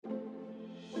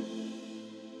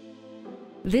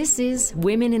This is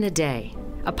Women in a Day,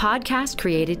 a podcast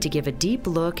created to give a deep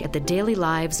look at the daily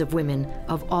lives of women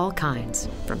of all kinds,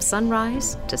 from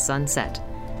sunrise to sunset,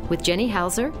 with Jenny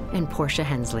Hauser and Portia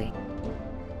Hensley.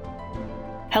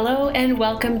 Hello and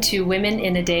welcome to Women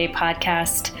in a Day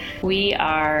podcast. We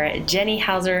are Jenny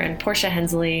Hauser and Portia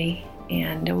Hensley,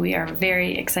 and we are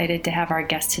very excited to have our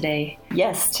guest today.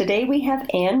 Yes, today we have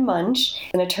Ann Munch,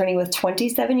 an attorney with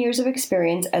 27 years of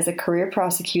experience as a career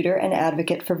prosecutor and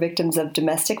advocate for victims of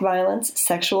domestic violence,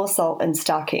 sexual assault, and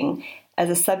stalking. As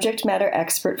a subject matter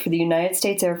expert for the United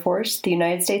States Air Force, the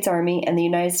United States Army, and the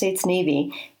United States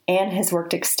Navy, Ann has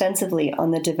worked extensively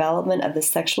on the development of the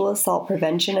sexual assault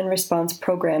prevention and response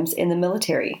programs in the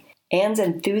military. Ann's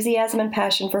enthusiasm and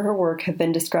passion for her work have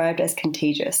been described as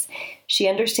contagious. She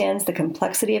understands the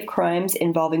complexity of crimes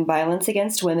involving violence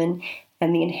against women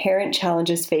and the inherent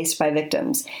challenges faced by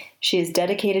victims. She is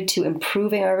dedicated to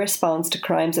improving our response to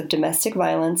crimes of domestic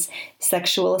violence,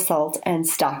 sexual assault, and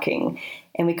stalking.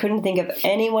 And we couldn't think of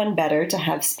anyone better to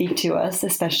have speak to us,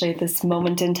 especially at this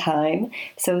moment in time.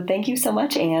 So thank you so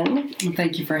much, Ann. Well,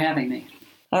 thank you for having me.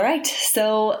 All right,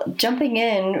 so jumping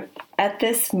in at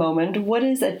this moment, what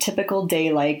is a typical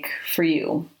day like for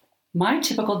you? My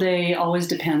typical day always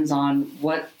depends on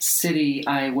what city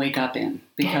I wake up in,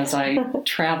 because I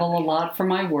travel a lot for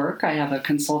my work. I have a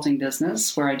consulting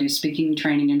business where I do speaking,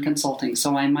 training, and consulting.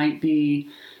 So I might be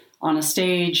on a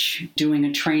stage doing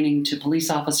a training to police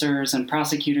officers and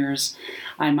prosecutors.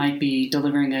 I might be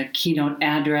delivering a keynote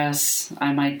address.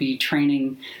 I might be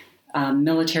training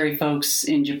military folks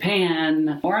in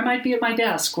Japan, or I might be at my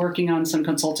desk working on some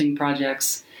consulting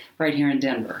projects right here in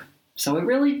Denver. So it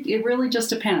really just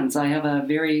depends. I have a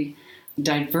very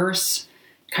diverse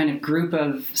kind of group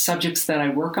of subjects that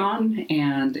I work on,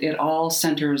 and it all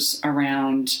centers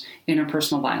around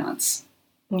interpersonal violence.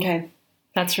 Okay.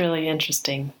 That's really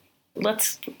interesting.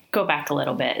 Let's go back a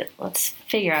little bit. Let's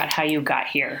figure out how you got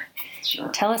here. Sure.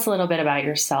 Tell us a little bit about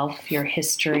yourself, your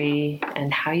history,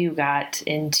 and how you got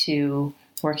into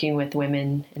working with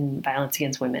women and violence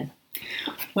against women.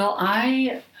 Well,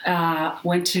 I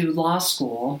went to law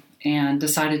school and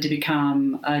decided to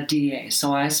become a DA.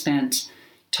 So I spent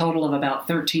a total of about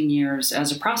 13 years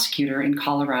as a prosecutor in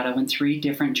Colorado in 3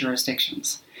 different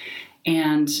jurisdictions.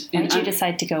 And why did you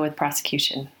decide to go with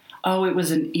prosecution? Oh, it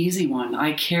was an easy one.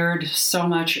 I cared so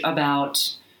much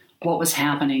about what was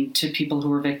happening to people who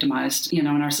were victimized, in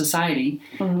our society.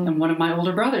 Mm-hmm. And one of my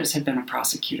older brothers had been a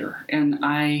prosecutor, and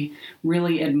I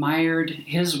really admired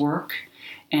his work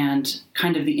and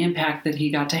kind of the impact that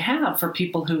he got to have for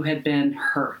people who had been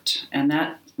hurt. And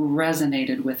that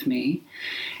resonated with me.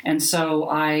 And so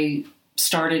I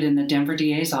started in the Denver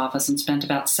DA's office and spent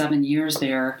about 7 years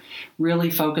there, really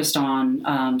focused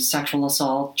on sexual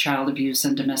assault, child abuse,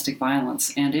 and domestic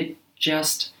violence. And it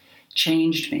just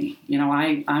changed me.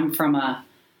 I'm from a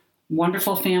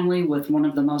wonderful family with one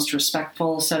of the most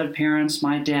respectful set of parents.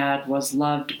 My dad was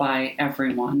loved by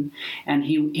everyone, and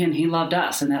he loved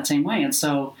us in that same way. And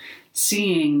so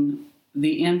seeing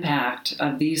the impact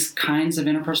of these kinds of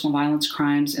interpersonal violence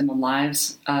crimes in the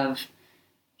lives of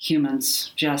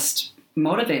humans just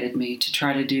motivated me to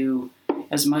try to do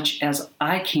as much as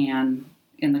I can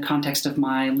in the context of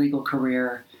my legal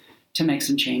career to make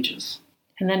some changes.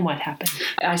 And then what happened?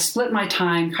 I split my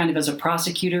time kind of as a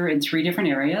prosecutor in 3 different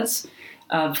areas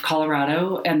of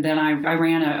Colorado. And then I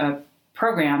ran a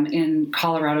program in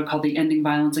Colorado called the Ending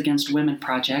Violence Against Women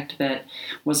Project that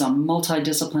was a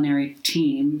multidisciplinary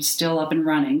team still up and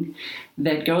running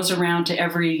that goes around to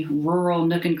every rural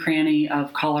nook and cranny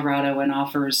of Colorado and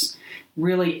offers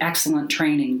really excellent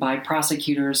training by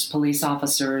prosecutors, police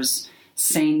officers,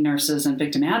 SANE nurses, and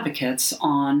victim advocates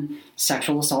on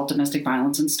sexual assault, domestic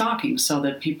violence, and stalking, so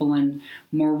that people in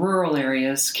more rural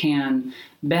areas can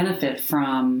benefit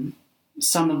from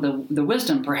some of the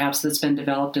wisdom perhaps that's been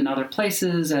developed in other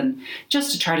places, and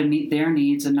just to try to meet their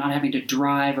needs and not having to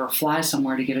drive or fly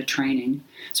somewhere to get a training.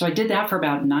 So I did that for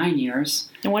about 9 years.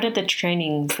 And what did the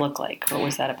trainings look like? What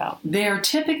was that about?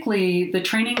 The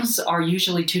trainings are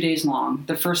usually 2 days long.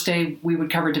 The first day we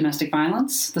would cover domestic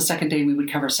violence. The second day we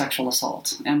would cover sexual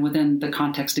assault. And within the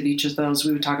context of each of those,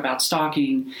 we would talk about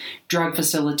stalking,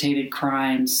 drug-facilitated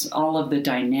crimes, all of the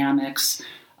dynamics,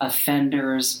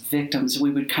 offenders, victims. We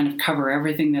would kind of cover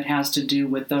everything that has to do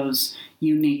with those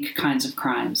unique kinds of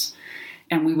crimes.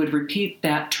 And we would repeat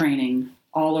that training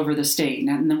all over the state.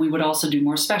 And then we would also do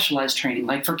more specialized training,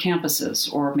 like for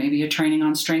campuses, or maybe a training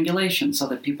on strangulation so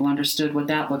that people understood what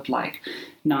that looked like,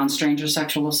 non-stranger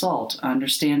sexual assault,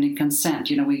 understanding consent.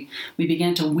 We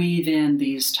began to weave in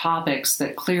these topics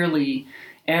that clearly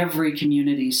every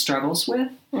community struggles with,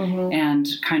 mm-hmm. and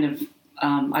kind of,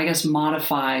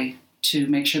 modify to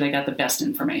make sure they got the best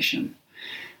information.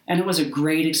 And it was a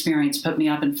great experience. Put me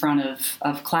up in front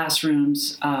of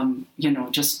classrooms,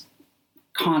 just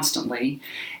constantly,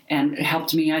 and it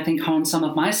helped me, I think, hone some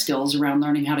of my skills around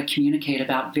learning how to communicate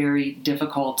about very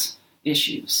difficult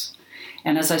issues.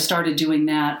 And as I started doing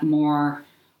that more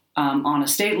on a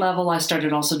state level, I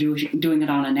started also doing it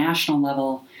on a national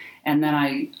level. And then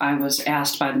I was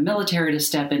asked by the military to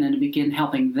step in and to begin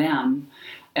helping them,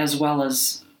 as well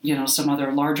as some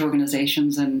other large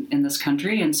organizations in this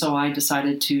country. And so I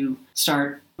decided to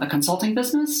start a consulting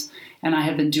business. And I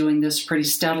have been doing this pretty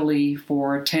steadily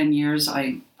for 10 years.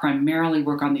 I primarily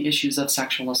work on the issues of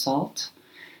sexual assault.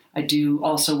 I do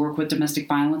also work with domestic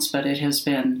violence, but it has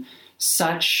been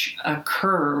such a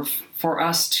curve for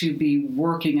us to be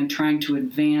working and trying to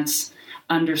advance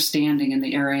understanding in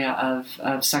the area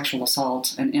of sexual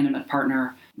assault and intimate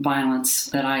partner violence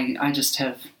that I just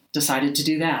have decided to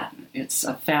do that. It's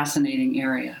a fascinating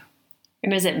area.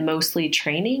 And is it mostly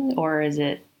training, or is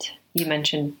it, you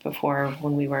mentioned before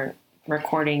when we weren't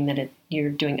recording that you're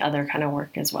doing other kind of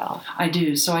work as well? I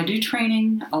do. So I do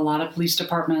training, a lot of police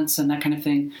departments and that kind of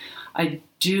thing. I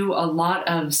do a lot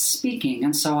of speaking,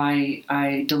 and so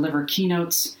I deliver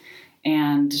keynotes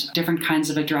and different kinds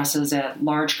of addresses at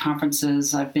large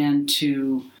conferences. I've been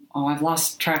to, I've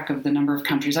lost track of the number of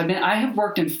countries. I have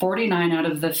worked in 49 out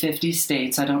of the 50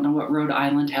 states. I don't know what Rhode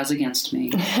Island has against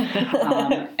me.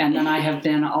 And then I have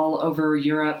been all over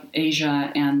Europe,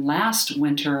 Asia, and last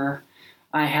winter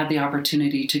I had the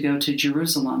opportunity to go to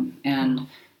Jerusalem and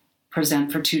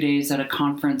present for 2 days at a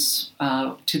conference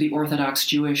to the Orthodox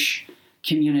Jewish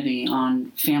community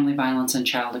on family violence and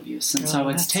child abuse. And so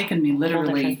it's taken me literally, a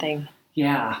whole different thing.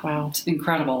 Yeah, wow, it's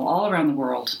incredible, all around the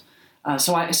world.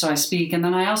 So I speak, and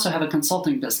then I also have a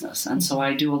consulting business, and so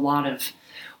I do a lot of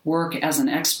work as an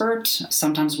expert,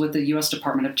 sometimes with the U.S.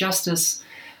 Department of Justice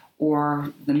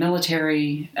or the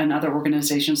military and other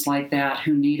organizations like that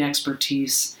who need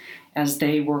expertise as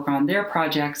they work on their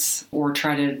projects or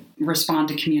try to respond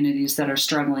to communities that are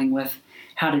struggling with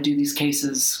how to do these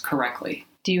cases correctly.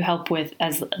 Do you help with,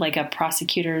 as like a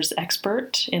prosecutor's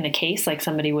expert in a case, like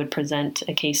somebody would present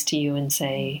a case to you and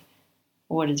say,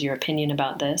 what is your opinion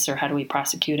about this, or how do we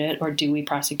prosecute it, or do we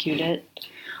prosecute it?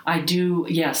 I do,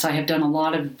 yes. I have done a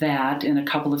lot of that in a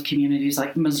couple of communities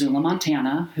like Missoula,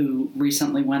 Montana, who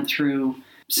recently went through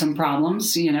some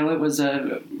problems. It was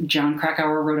John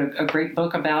Krakauer wrote a great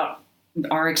book about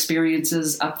our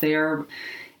experiences up there.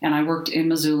 And I worked in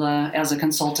Missoula as a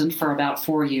consultant for about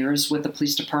 4 years with the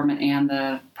police department and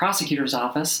the prosecutor's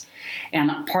office.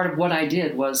 And part of what I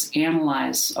did was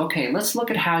analyze, okay, let's look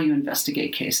at how you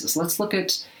investigate cases. Let's look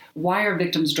at why are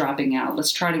victims dropping out.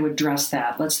 Let's try to address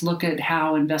that. Let's look at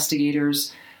how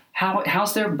investigators,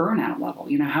 how's their burnout level?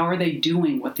 How are they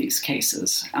doing with these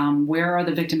cases? Where are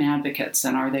the victim advocates?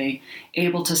 And are they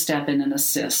able to step in and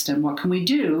assist? And what can we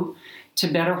do to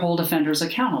better hold offenders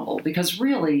accountable? Because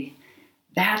really,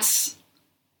 that's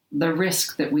the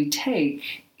risk that we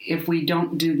take if we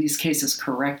don't do these cases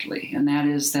correctly. And that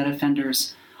is that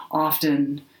offenders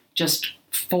often just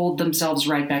fold themselves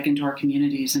right back into our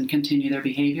communities and continue their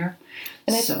behavior.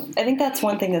 And I think that's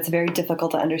one thing that's very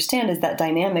difficult to understand is that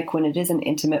dynamic when it is an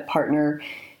intimate partner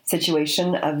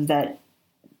situation of that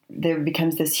there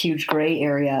becomes this huge gray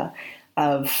area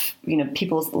of,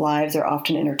 people's lives are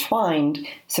often intertwined.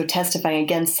 So testifying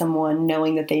against someone,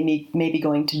 knowing that they may be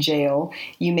going to jail,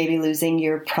 you may be losing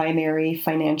your primary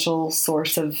financial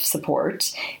source of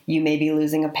support. You may be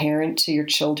losing a parent to your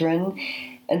children.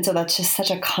 And so that's just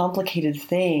such a complicated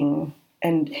thing.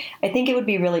 And I think it would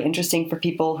be really interesting for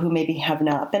people who maybe have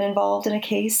not been involved in a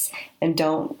case and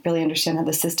don't really understand how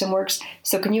the system works.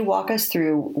 So can you walk us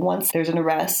through, once there's an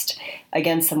arrest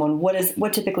against someone,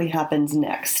 what typically happens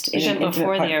next? Even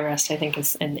before the arrest, I think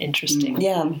is an interesting,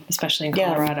 especially in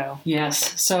Colorado.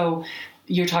 Yes. So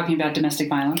you're talking about domestic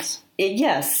violence?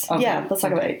 Yes. Okay. Yeah, let's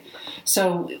talk about it.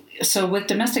 So with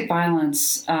domestic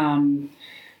violence,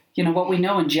 what we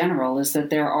know in general is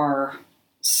that there are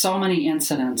so many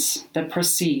incidents that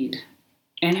precede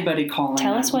anybody calling.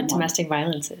 Tell us what domestic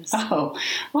violence is. Oh,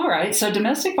 all right. So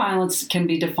domestic violence can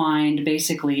be defined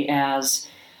basically as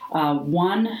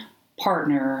one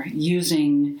partner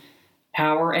using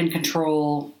power and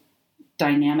control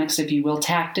dynamics, if you will,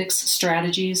 tactics,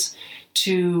 strategies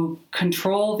to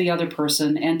control the other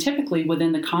person, and typically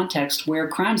within the context where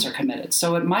crimes are committed.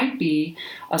 So it might be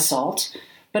assault,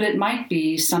 but it might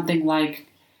be something like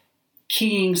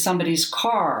keying somebody's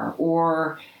car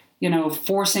or,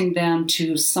 forcing them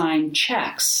to sign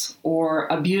checks or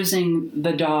abusing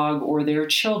the dog or their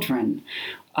children,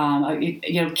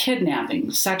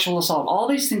 kidnapping, sexual assault. All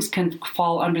these things can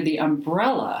fall under the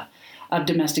umbrella of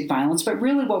domestic violence. But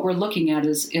really what we're looking at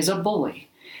is a bully.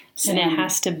 And it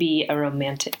has to be a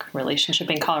romantic relationship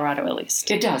in Colorado, at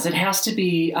least. It does. It has to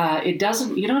be, you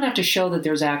don't have to show that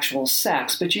there's actual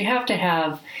sex, but you have to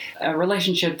have a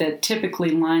relationship that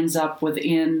typically lines up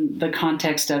within the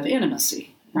context of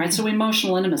intimacy, right? So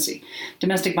emotional intimacy.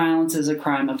 Domestic violence is a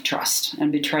crime of trust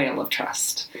and betrayal of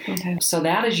trust. Okay. So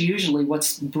that is usually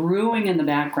what's brewing in the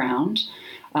background.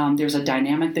 There's a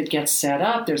dynamic that gets set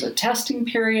up. There's a testing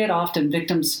period. Often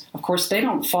victims, of course, they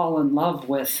don't fall in love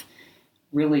with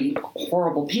really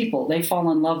horrible people. They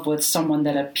fall in love with someone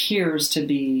that appears to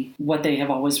be what they have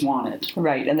always wanted.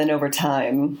 Right. And then over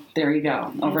time, there you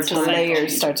go. Over time, the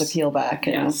layers start to peel back.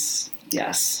 Yes.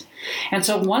 And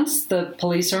so once the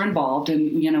police are involved,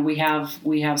 and we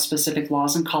have specific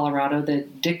laws in Colorado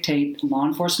that dictate law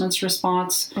enforcement's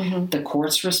response, the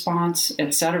court's response,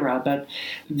 etc. But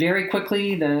very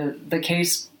quickly, the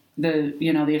case,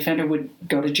 the offender would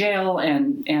go to jail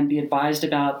and be advised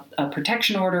about a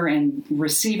protection order and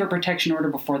receive a protection order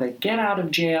before they get out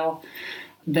of jail.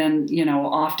 Then,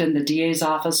 often the DA's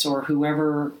office or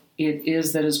whoever it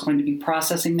is that is going to be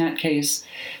processing that case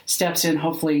steps in,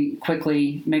 hopefully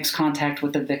quickly, makes contact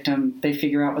with the victim. They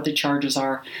figure out what the charges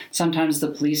are. Sometimes the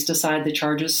police decide the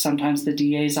charges. Sometimes the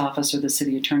DA's office or the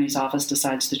city attorney's office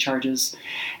decides the charges.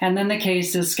 And then the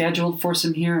case is scheduled for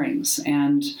some hearings.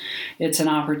 And it's an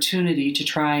opportunity to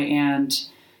try and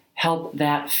help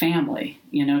that family,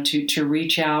 to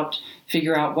reach out,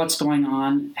 figure out what's going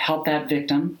on, help that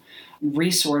victim,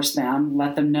 resource them,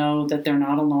 let them know that they're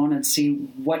not alone and see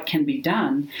what can be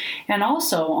done. And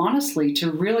also, honestly,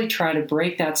 to really try to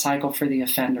break that cycle for the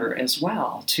offender as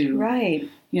well, to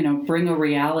bring a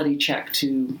reality check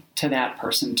to that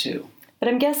person too. But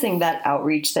I'm guessing that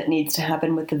outreach that needs to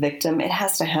happen with the victim, it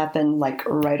has to happen like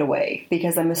right away,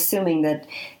 because I'm assuming that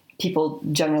people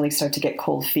generally start to get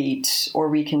cold feet or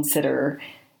reconsider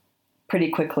pretty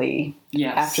quickly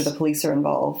after the police are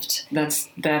involved.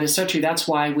 That is so true. That's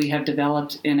why we have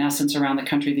developed, in essence, around the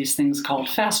country, these things called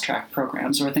fast track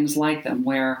programs or things like them,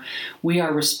 where we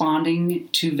are responding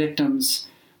to victims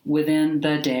within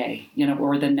the day,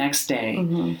 or the next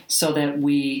day, so that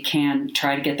we can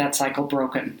try to get that cycle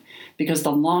broken. Because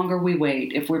the longer we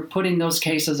wait, if we're putting those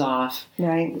cases off,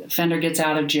 offender gets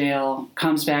out of jail,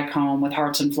 comes back home with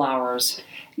hearts and flowers,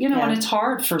 and it's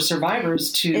hard for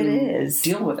survivors to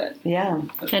deal with it. Yeah.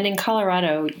 And in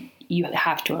Colorado, you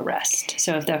have to arrest.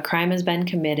 So if the crime has been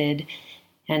committed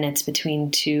and it's between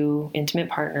two intimate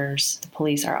partners, the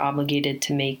police are obligated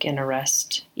to make an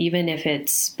arrest, even if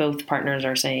it's both partners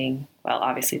are saying, well,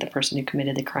 obviously the person who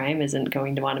committed the crime isn't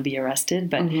going to want to be arrested.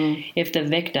 But if the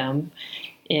victim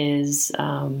is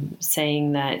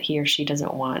saying that he or she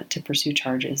doesn't want to pursue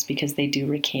charges because they do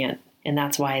recant, and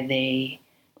that's why they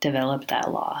developed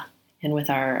that law. And with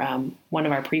our one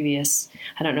of our previous,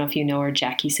 I don't know if you know her,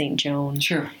 Jackie St. Joan.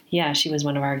 Sure. Yeah, she was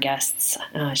one of our guests.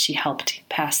 She helped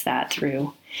pass that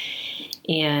through.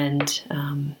 And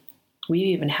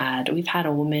we've had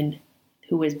a woman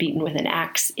who was beaten with an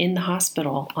axe in the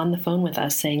hospital on the phone with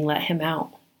us saying, let him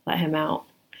out.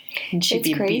 And she'd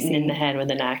be beaten in the head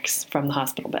with an axe from the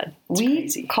hospital bed. We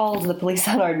called the police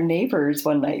on our neighbors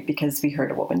one night because we heard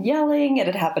a woman yelling. It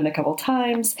had happened a couple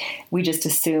times. We just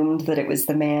assumed that it was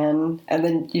the man. And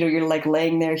then, you're like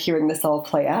laying there hearing this all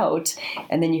play out.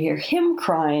 And then you hear him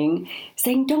crying,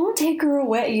 saying, don't take her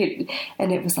away.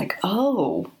 And it was like,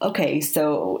 oh, okay,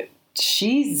 so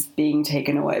she's being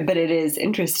taken away. But it is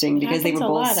interesting because they were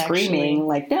both screaming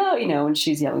like, no, and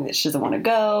she's yelling that she doesn't want to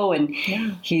go. And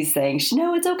he's saying,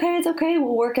 no, it's okay.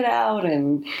 We'll work it out.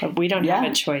 And but we don't have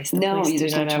a choice. No,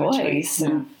 there's no choice.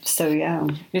 And so,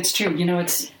 it's true.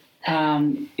 It's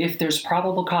if there's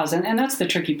probable cause. And that's the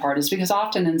tricky part, is because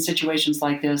often in situations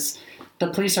like this, the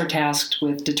police are tasked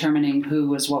with determining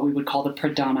who is what we would call the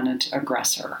predominant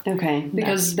aggressor. Okay.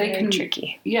 Because they can...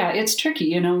 tricky. Yeah, it's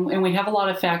tricky, and we have a lot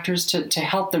of factors to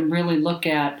help them really look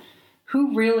at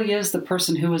who really is the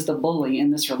person who is the bully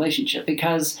in this relationship.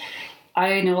 Because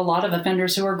I know a lot of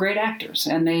offenders who are great actors,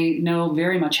 and they know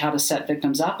very much how to set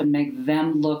victims up and make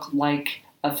them look like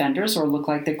offenders or look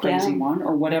like the crazy one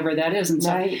or whatever that is. And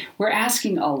so we're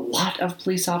asking a lot of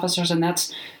police officers, and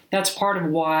that's part of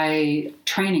why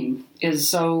training is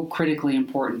so critically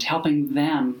important, helping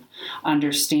them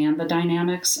understand the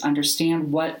dynamics,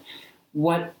 understand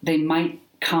what they might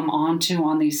come onto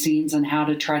on these scenes and how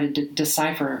to try to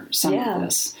decipher some of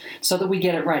this so that we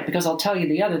get it right. Because I'll tell you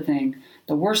the other thing,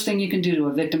 the worst thing you can do to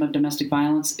a victim of domestic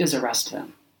violence is arrest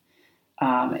them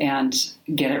and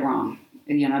get it wrong.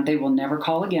 They will never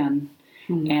call again.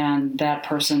 And that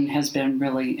person has been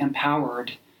really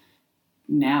empowered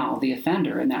now the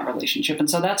offender in that relationship. And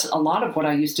so that's a lot of what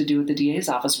I used to do at the DA's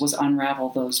office, was unravel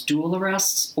those dual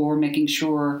arrests or making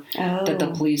sure that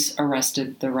the police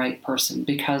arrested the right person.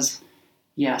 Because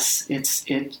yes, it's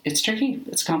tricky,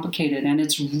 it's complicated, and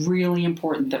it's really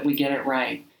important that we get it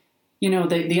right. You know,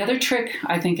 the other trick,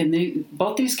 I think, in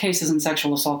both these cases and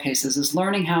sexual assault cases is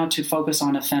learning how to focus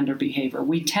on offender behavior.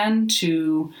 We tend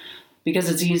to, because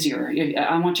it's easier.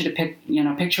 I want you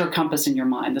to picture a compass in your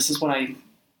mind. This is what I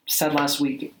said last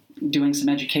week doing some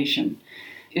education.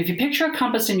 If you picture a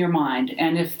compass in your mind,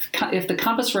 and if the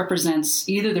compass represents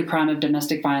either the crime of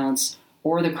domestic violence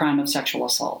or the crime of sexual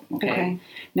assault, okay?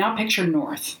 Now picture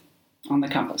north on the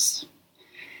compass.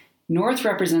 North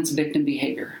represents victim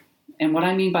behavior. And what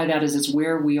I mean by that is it's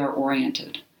where we are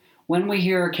oriented. When we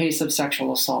hear a case of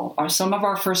sexual assault, some of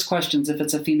our first questions, if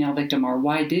it's a female victim, are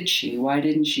why did she? Why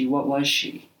didn't she? What was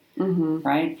she? Mm-hmm.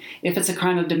 Right? If it's a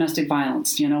crime of domestic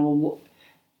violence,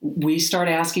 we start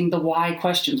asking the why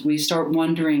questions. We start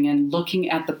wondering and looking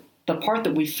at the part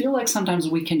that we feel like sometimes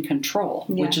we can control,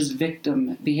 which is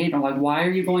victim behavior. Like, why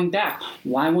are you going back?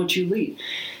 Why won't you leave?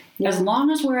 Yeah. As long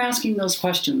as we're asking those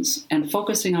questions and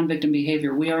focusing on victim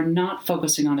behavior, we are not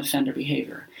focusing on offender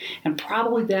behavior. And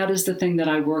probably that is the thing that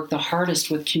I work the hardest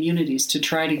with communities, to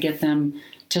try to get them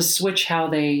to switch how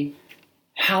they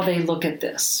look at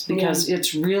this. Because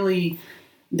it's really,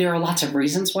 there are lots of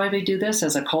reasons why they do this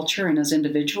as a culture and as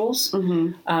individuals.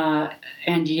 Mm-hmm.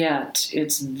 And yet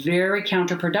it's very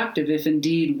counterproductive if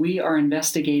indeed we are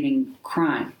investigating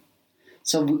crime.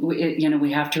 So,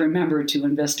 we have to remember to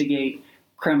investigate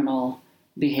criminal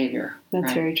behavior.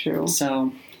 That's very true.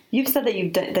 So you've said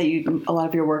that a lot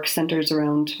of your work centers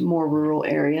around more rural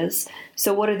areas.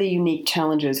 So what are the unique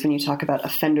challenges when you talk about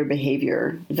offender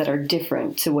behavior that are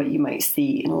different to what you might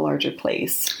see in a larger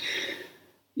place?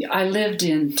 I lived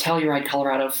in Telluride,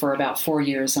 Colorado for about 4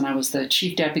 years, and I was the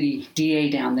chief deputy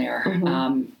DA down there.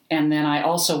 Mm-hmm. And then I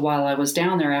also, while I was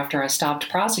down there, after I stopped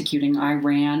prosecuting, I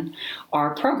ran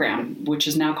our program, which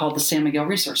is now called the San Miguel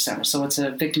Resource Center. So it's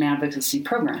a victim advocacy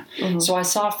program. Mm-hmm. So I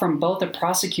saw from both a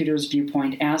prosecutor's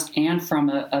viewpoint and from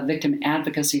a victim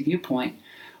advocacy viewpoint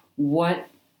what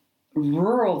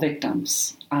rural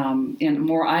victims in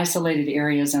more isolated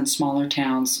areas and smaller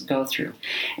towns go through.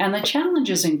 And the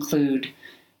challenges include,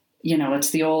 it's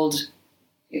the old,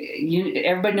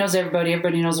 everybody knows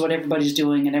everybody knows what everybody's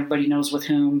doing, and everybody knows with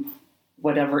whom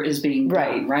whatever is being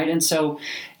done, right? And so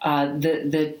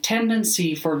the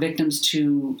tendency for victims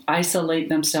to isolate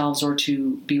themselves or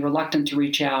to be reluctant to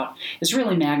reach out is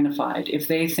really magnified if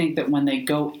they think that when they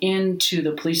go into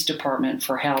the police department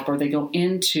for help, or they go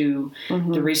into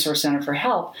the resource center for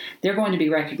help, they're going to be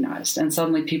recognized, and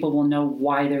suddenly people will know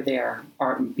why they're there.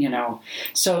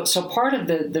 So part of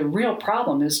the real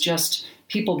problem is just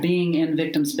people being in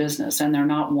victims' business, and they're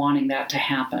not wanting that to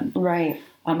happen. Right.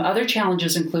 Other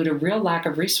challenges include a real lack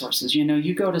of resources.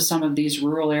 You go to some of these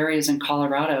rural areas in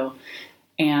Colorado,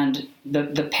 and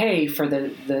the pay for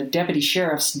the deputy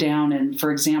sheriffs down in,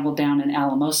 for example, down in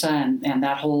Alamosa and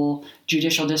that whole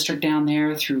judicial district down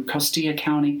there through Costilla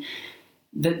County,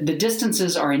 the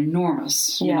distances are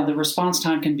enormous. Yeah. The response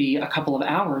time can be a couple of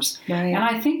hours. Right. And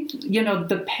I think,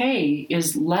 the pay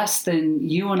is less than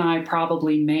you and I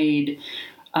probably made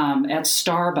at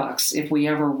Starbucks if we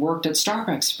ever worked at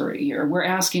Starbucks for a year. We're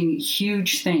asking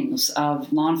huge things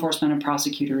of law enforcement and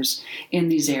prosecutors in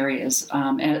these areas,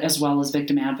 as well as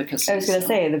victim advocacy. I was going to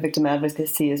say the victim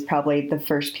advocacy is probably the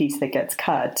first piece that gets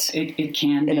cut. It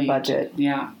can in be. A budget.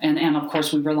 Yeah, and of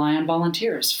course we rely on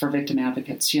volunteers for victim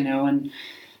advocates.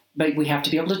 But we have to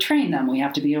be able to train them. We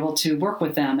have to be able to work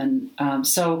with them. And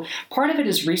so part of it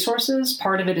is resources.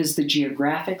 Part of it is the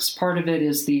geographics. Part of it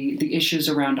is the issues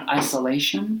around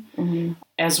isolation,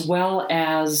 as well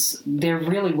as where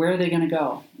are they going to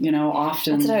go?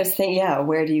 Often. That's what I was thinking. Yeah,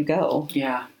 where do you go?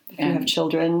 Yeah. If you have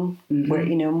children, where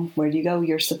do you go?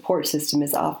 Your support system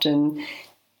is often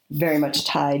very much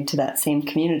tied to that same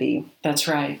community. That's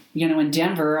right. In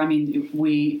Denver,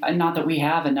 not that we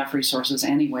have enough resources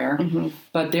anywhere,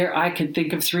 but I could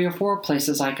think of 3 or 4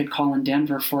 places I could call in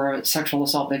Denver for a sexual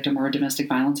assault victim or a domestic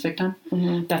violence victim.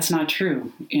 That's not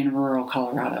true in rural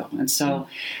Colorado. And so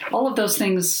all of those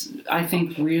things, I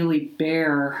think, really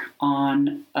bear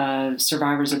on a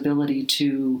survivor's ability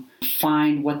to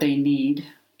find what they need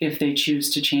if they choose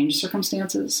to change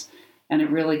circumstances. And it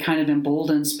really kind of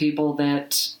emboldens people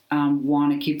that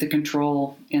want to keep the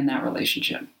control in that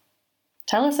relationship.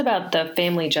 Tell us about the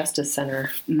Family Justice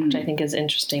Center, which I think is an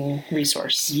interesting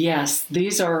resource. Yes,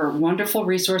 these are wonderful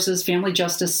resources. Family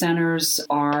Justice Centers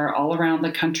are all around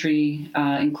the country,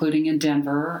 including in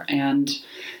Denver. And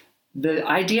The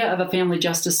idea of a family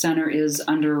justice center is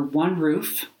under one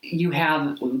roof. You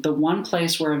have the one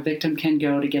place where a victim can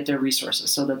go to get their resources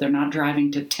so that they're not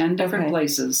driving to 10 different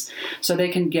places, so they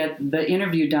can get the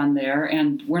interview done there.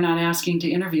 And we're not asking to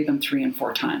interview them 3 and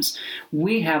 4 times.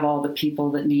 We have all the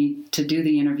people that need to do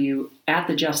the interview at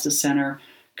the Justice Center,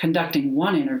 conducting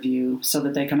one interview so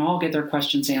that they can all get their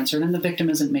questions answered, and the victim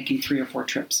isn't making 3 or 4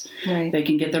 trips. Right. They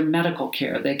can get their medical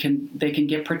care. They can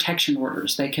get protection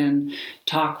orders. They can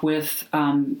talk with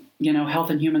Health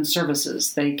and Human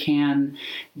Services. They can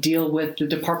deal with the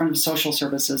Department of Social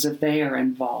Services if they are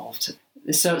involved.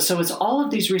 So it's all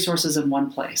of these resources in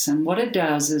one place. And what it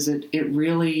does is it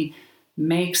really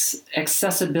makes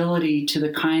accessibility to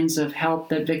the kinds of help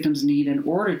that victims need in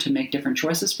order to make different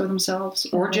choices for themselves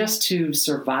or just to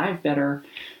survive better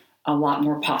a lot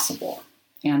more possible.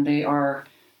 And they're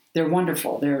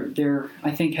wonderful. They're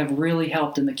I think have really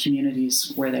helped in the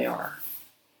communities where they are.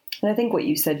 And I think what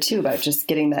you said too about just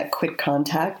getting that quick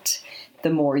contact, the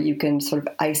more you can sort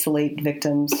of isolate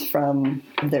victims from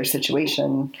their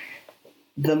situation,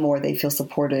 the more they feel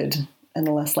supported and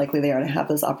the less likely they are to have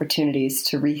those opportunities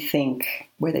to rethink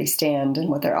where they stand and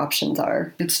what their options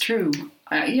are. It's true.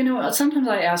 Sometimes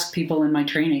I ask people in my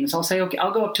trainings, I'll say, okay,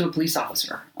 I'll go up to a police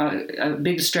officer, a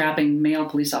big strapping male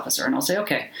police officer, and I'll say,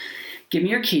 okay, give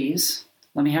me your keys.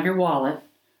 Let me have your wallet,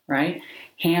 right?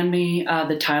 Hand me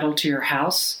the title to your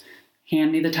house.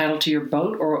 Hand me the title to your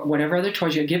boat or whatever other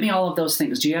toys you have. Give me all of those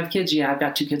things. Do you have kids? Yeah, I've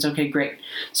got 2 kids. Okay, great.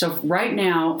 So right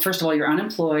now, first of all, you're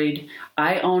unemployed.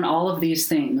 I own all of these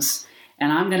things.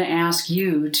 And I'm going to ask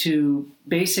you to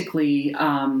basically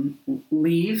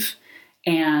leave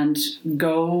and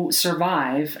go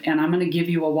survive. And I'm going to give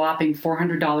you a whopping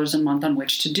 $400 a month on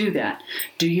which to do that.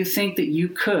 Do you think that you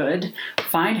could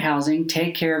find housing,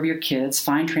 take care of your kids,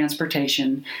 find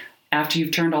transportation after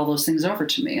you've turned all those things over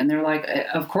to me? And they're like,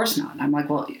 of course not. I'm like,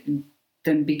 well,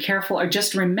 then be careful, or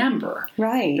just remember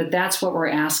that that's what we're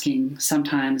asking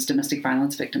sometimes domestic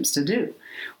violence victims to do.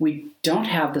 We don't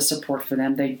have the support for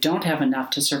them. They don't have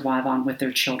enough to survive on with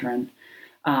their children.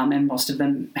 And most of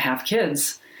them have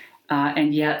kids.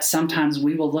 And yet sometimes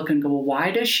we will look and go, well, why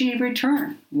does she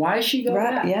return? Why does she go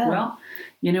back? Yeah. Well,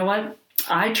 you know what?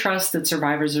 I trust that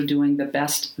survivors are doing the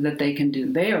best that they can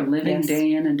do. They are living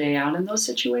day in and day out in those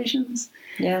situations.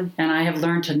 Yeah. And I have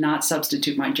learned to not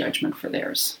substitute my judgment for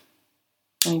theirs.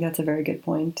 I think that's a very good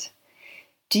point.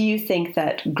 Do you think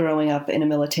that growing up in a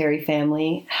military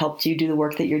family helped you do the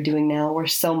work that you're doing now, where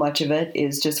so much of it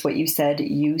is just what you said,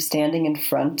 you standing in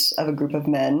front of a group of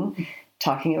men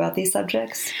talking about these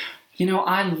subjects?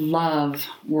 I love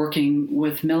working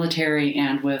with military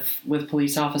and with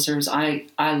police officers. I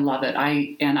love it.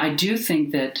 I do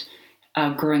think that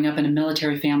growing up in a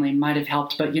military family might have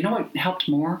helped, but you know what helped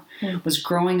more was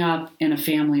growing up in a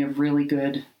family of really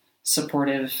good,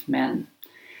 supportive men.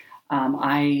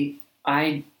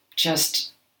 I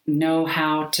just know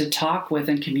how to talk with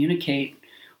and communicate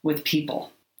with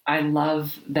people. I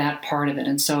love that part of it.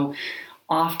 And so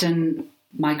often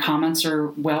my comments are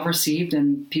well received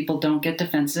and people don't get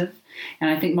defensive. And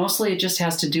I think mostly it just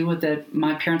has to do with that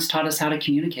my parents taught us how to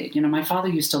communicate. My father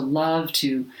used to love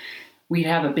to, we'd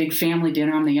have a big family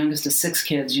dinner. I'm the youngest of 6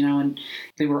 kids, and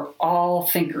they were all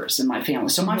thinkers in my family.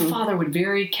 So my father would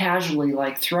very casually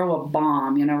throw a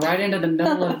bomb, right into the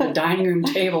middle of the dining room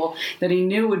table that he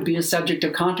knew would be a subject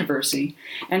of controversy.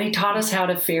 And he taught us how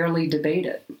to fairly debate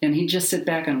it. And he'd just sit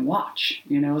back and watch,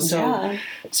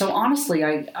 So honestly,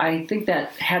 I think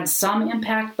that had some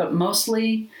impact, but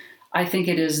mostly I think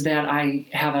it is that I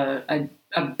have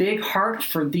a big heart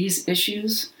for these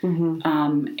issues.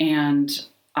 And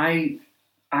I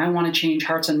want to change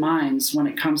hearts and minds when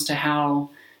it comes to how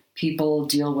people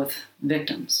deal with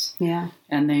victims. Yeah.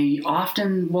 And they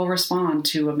often will respond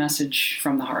to a message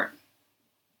from the heart.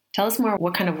 Tell us more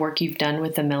what kind of work you've done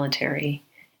with the military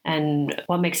and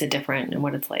what makes it different and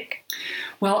what it's like.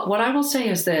 Well, what I will say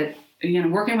is that,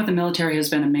 working with the military has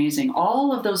been amazing.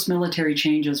 All of those military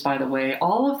changes, by the way,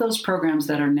 all of those programs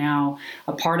that are now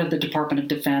a part of the Department of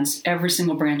Defense, every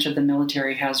single branch of the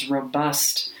military has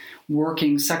robust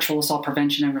working sexual assault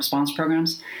prevention and response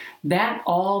programs. That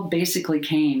all basically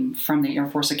came from the Air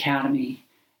Force Academy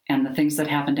and the things that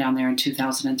happened down there in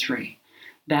 2003.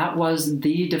 That was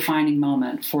the defining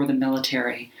moment for the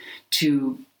military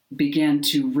to began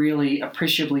to really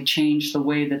appreciably change the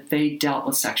way that they dealt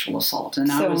with sexual assault. And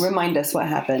so remind us what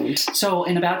happened. So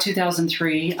in about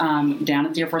 2003, down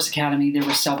at the Air Force Academy, there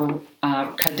were several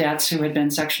cadets who had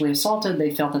been sexually assaulted.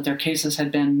 They felt that their cases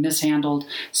had been mishandled,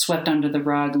 swept under the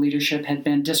rug. Leadership had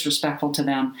been disrespectful to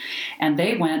them. And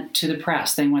they went to the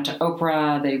press. They went to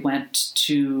Oprah. They went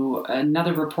to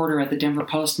another reporter at the Denver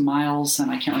Post, Miles,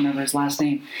 and I can't remember his last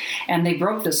name. And they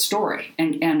broke this story.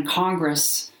 And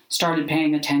Congress started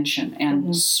paying attention,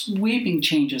 and sweeping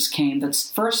changes came that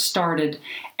first started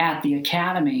at the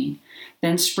academy,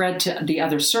 then spread to the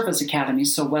other service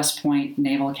academies, so West Point,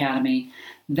 Naval Academy,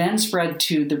 then spread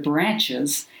to the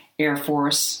branches, Air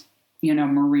Force,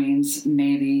 Marines,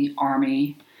 Navy,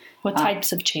 Army. What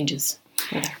types of changes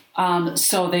were there?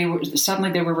 So they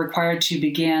were required to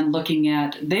begin looking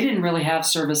at, they didn't really have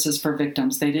services for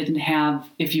victims. They didn't have,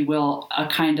 if you will, a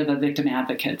kind of a victim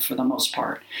advocate for the most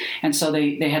part. And so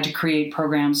they had to create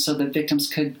programs so that victims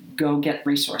could go get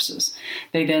resources.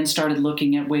 They then started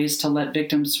looking at ways to let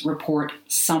victims report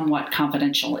somewhat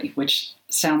confidentially, which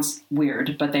sounds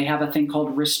weird, but they have a thing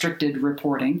called restricted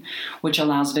reporting, which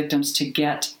allows victims to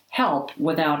get help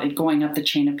without it going up the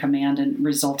chain of command and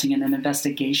resulting in an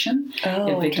investigation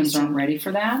if victims aren't ready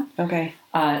for that. Okay.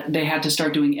 They had to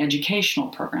start doing educational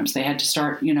programs. They had to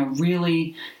start,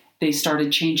 they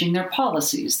started changing their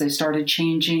policies. They started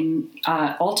changing,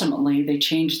 ultimately, they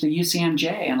changed the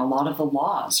UCMJ and a lot of the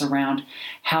laws around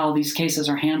how these cases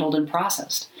are handled and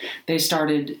processed. They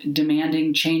started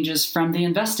demanding changes from the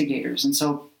investigators. And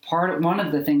so one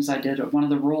of the things I did, one of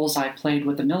the roles I played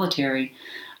with the military,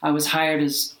 I was hired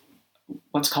as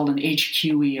what's called an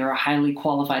HQE, or a highly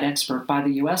qualified expert, by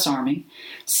the U.S. Army,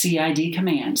 CID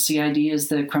Command. CID is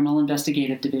the Criminal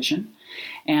Investigative Division.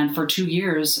 And for 2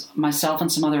 years, myself and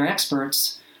some other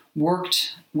experts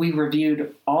we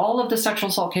reviewed all of the sexual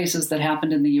assault cases that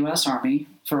happened in the U.S. Army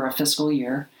for a fiscal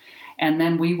year. And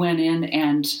then we went in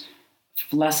and,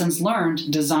 lessons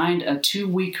learned, designed a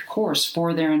 2-week course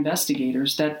for their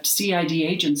investigators that CID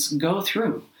agents go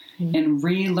through in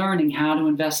relearning how to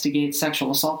investigate sexual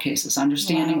assault cases,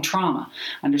 understanding trauma,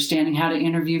 understanding how to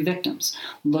interview victims,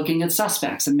 looking at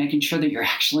suspects and making sure that you're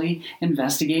actually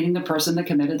investigating the person that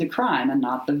committed the crime and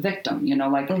not the victim,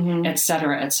 et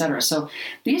cetera, et cetera. So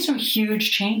these are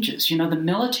huge changes. The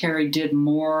military did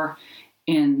more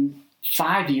in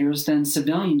 5 years than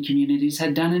civilian communities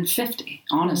had done in 50,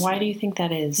 honestly. Why do you think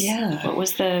that is? Yeah. What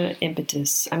was the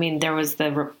impetus? I mean, there was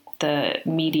the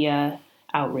media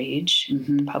outrage,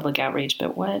 the public outrage,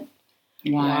 but why?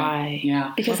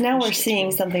 Yeah. Because now we're seeing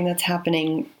something that's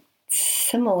happening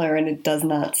similar, and it does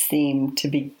not seem to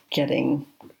be getting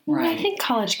right. I think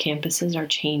college campuses are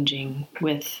changing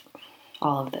with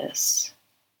all of this.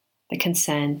 The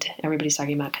consent, everybody's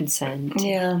talking about consent.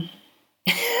 Yeah.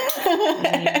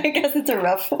 I guess it's a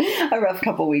rough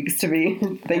couple weeks to be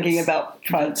thinking about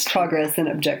progress in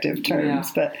objective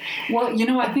terms. Yeah. But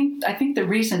I think the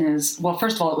reason is, well,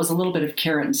 first of all, it was a little bit of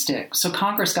carrot and stick. So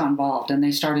Congress got involved and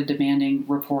they started demanding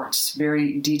reports,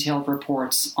 very detailed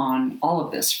reports on all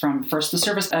of this, from first the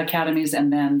service academies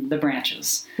and then the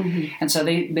branches. And so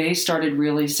they started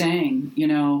really saying,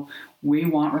 we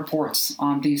want reports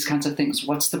on these kinds of things.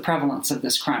 What's the prevalence of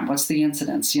this crime? What's the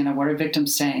incidence? What are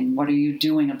victims saying? What are you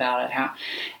doing about it?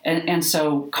 And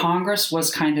so Congress was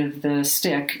kind of the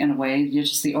stick in a way,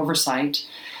 just the oversight.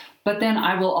 But then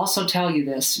I will also tell you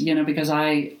this, because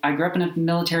I grew up in a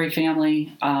military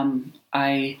family.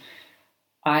 I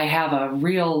have a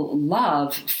real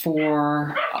love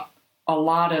for a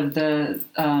lot of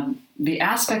the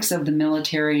aspects of the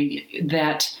military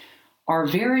that are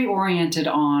very oriented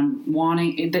on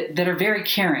that are very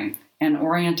caring and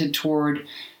oriented toward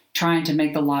trying to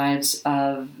make the lives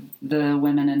of the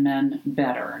women and men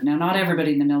better. Now, not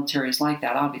everybody in the military is like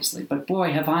that, obviously, but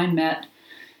boy, have I met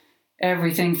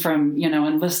everything from,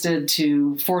 enlisted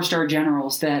to 4-star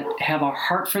generals that have a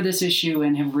heart for this issue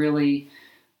and have really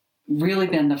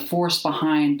been the force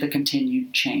behind the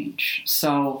continued change.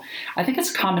 So I think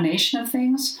it's a combination of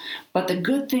things, but the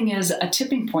good thing is a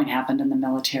tipping point happened in the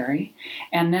military.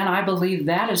 And then I believe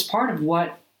that is part of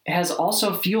what has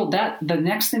also fueled that. The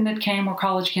next thing that came were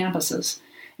college campuses.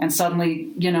 And suddenly,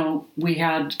 we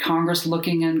had Congress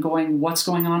looking and going, what's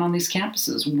going on these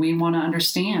campuses? We want to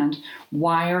understand,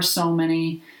 why are so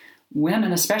many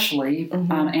women especially,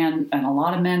 and a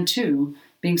lot of men too,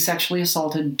 being sexually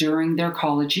assaulted during their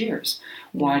college years?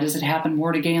 Why does it happen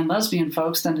more to gay and lesbian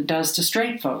folks than it does to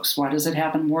straight folks? Why does it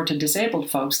happen more to disabled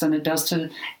folks than it does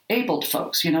to abled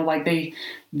folks? They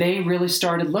really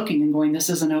started looking and going, this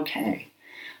isn't okay.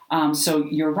 So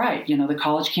you're right. The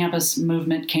college campus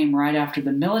movement came right after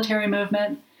the military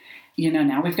movement.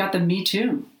 now we've got the Me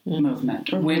Too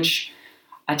movement, which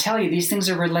I tell you, these things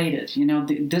are related.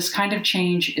 This kind of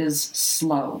change is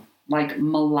slow, like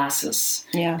molasses.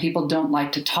 Yeah. People don't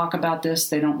like to talk about this.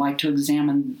 They don't like to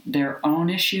examine their own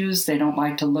issues. They don't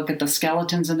like to look at the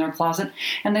skeletons in their closet.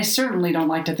 And they certainly don't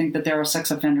like to think that there are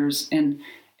sex offenders in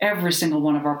every single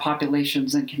one of our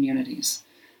populations and communities.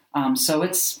 So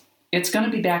it's going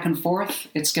to be back and forth.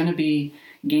 It's going to be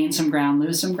gain some ground,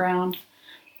 lose some ground.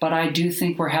 But I do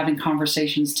think we're having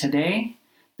conversations today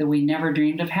that we never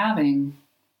dreamed of having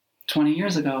 20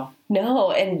 years ago.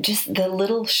 No, and just the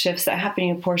little shifts that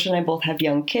happen. Portia and I both have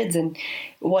young kids, and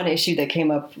one issue that came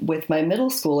up with my middle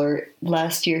schooler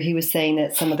last year, he was saying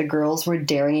that some of the girls were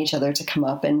daring each other to come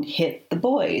up and hit the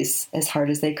boys as hard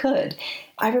as they could.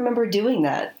 I remember doing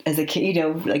that as a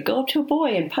kid, like go up to a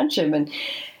boy and punch him, and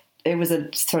it was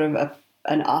a sort of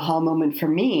an aha moment for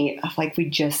me of like, we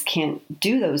just can't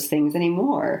do those things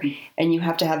anymore. And you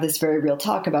have to have this very real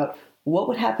talk about what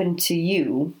would happen to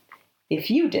you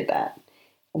if you did that.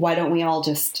 Why don't we all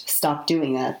just stop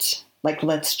doing that? Like,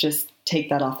 let's just take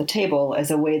that off the table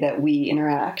as a way that we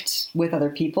interact with other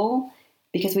people,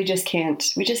 because we just can't.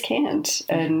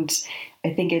 And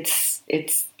I think it's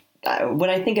when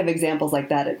I think of examples like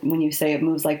that, when you say it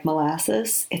moves like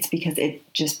molasses, it's because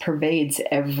it just pervades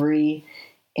every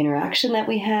interaction that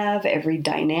we have, every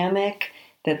dynamic,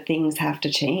 that things have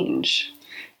to change.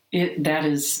 That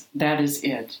is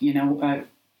it.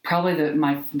 Probably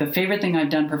the favorite thing I've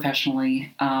done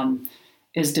professionally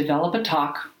is develop a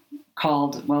talk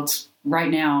called,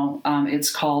 right now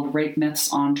it's called Rape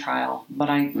Myths on Trial, but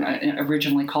I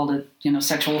originally called it,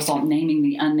 Sexual Assault, Naming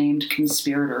the Unnamed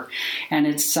Conspirator. And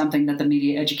it's something that the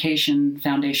Media Education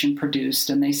Foundation produced,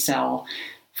 and they sell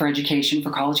for education for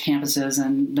college campuses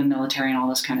and the military and all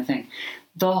this kind of thing.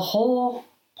 The whole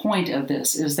point of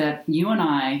this is that you and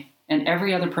I and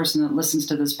every other person that listens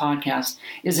to this podcast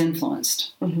is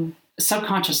influenced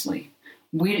subconsciously.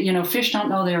 Fish don't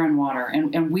know they're in water,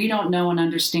 and we don't know and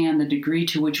understand the degree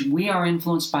to which we are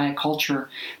influenced by a culture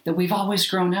that we've always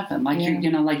grown up in. Like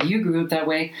like you grew up that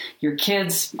way. Your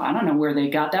kids, I don't know where they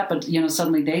got that, but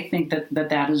suddenly they think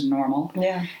that is normal.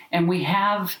 Yeah, and we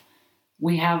have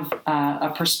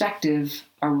a perspective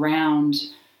around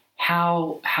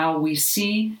how we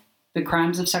see the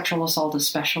crimes of sexual assault,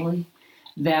 especially,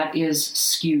 that is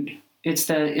skewed. It's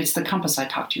the compass I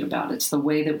talked to you about. It's the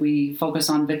way that we focus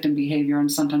on victim behavior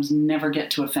and sometimes never get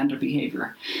to offender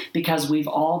behavior, because we've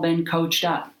all been coached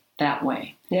up that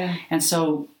way. Yeah. And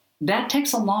so that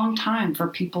takes a long time for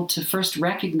people to first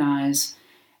recognize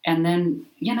and then,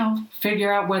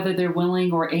 figure out whether they're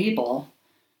willing or able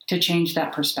to change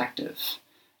that perspective.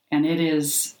 And it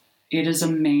is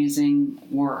amazing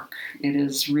work. It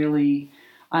is really,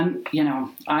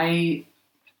 I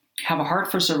have a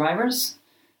heart for survivors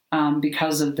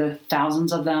because of the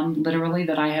thousands of them, literally,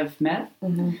 that I have met.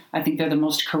 Mm-hmm. I think they're the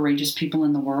most courageous people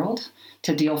in the world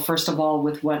to deal, first of all,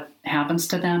 with what happens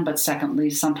to them, but secondly,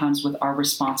 sometimes with our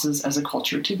responses as a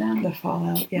culture to them. The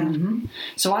fallout, yeah. Mm-hmm.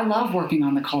 So I love working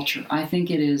on the culture. I think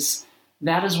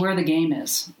that is where the game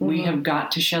is. Mm-hmm. We have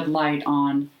got to shed light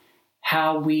on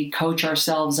how we coach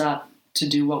ourselves up to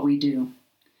do what we do.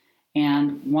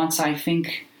 And once I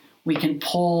think we can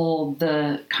pull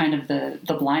the kind of the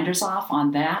blinders off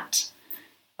on that,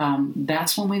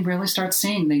 that's when we really start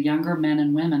seeing the younger men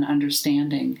and women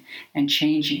understanding and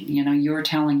changing. You're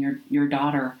telling your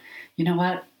daughter, you know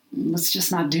what, let's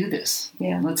just not do this.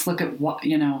 Yeah. Let's look at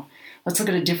let's look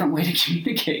at a different way to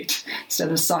communicate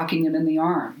instead of socking him in the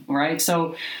arm, right?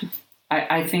 So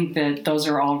I think that those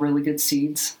are all really good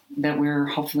seeds that we're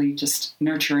hopefully just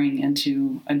nurturing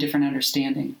into a different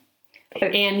understanding.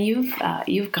 And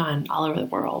you've gone all over the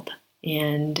world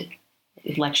and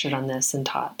lectured on this and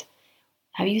taught.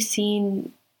 Have you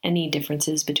seen any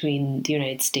differences between the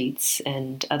United States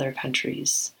and other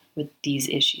countries with these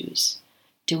issues?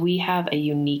 Do we have a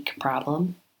unique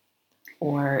problem,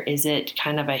 or is it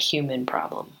kind of a human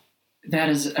problem? That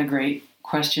is a great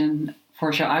question,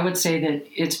 Portia. I would say that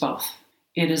it's both.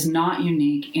 It is not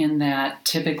unique in that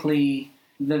typically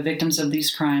the victims of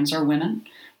these crimes are women.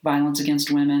 Violence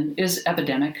against women is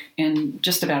epidemic in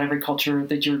just about every culture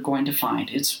that you're going to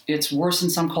find. It's worse in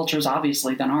some cultures,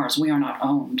 obviously, than ours. We are not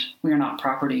owned. We are not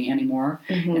property anymore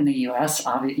in the U.S.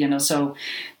 So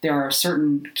there are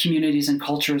certain communities and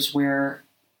cultures where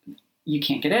you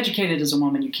can't get educated as a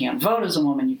woman, you can't vote as a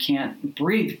woman, you can't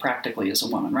breathe practically as a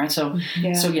woman, right? So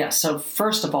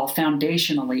first of all,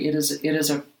 foundationally, it is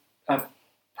a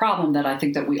problem that I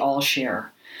think that we all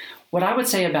share. What I would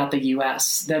say about the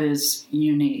U.S. that is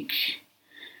unique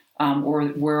or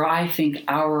where I think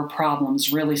our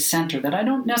problems really center, that I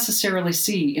don't necessarily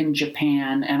see in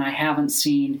Japan, and I haven't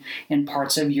seen in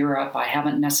parts of Europe, I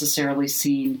haven't necessarily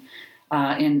seen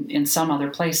in some other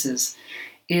places,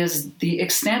 is the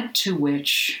extent to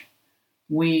which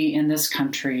we in this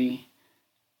country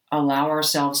allow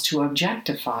ourselves to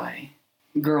objectify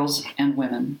girls and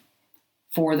women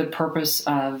for the purpose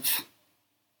of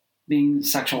being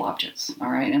sexual objects. All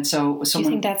right. And so do you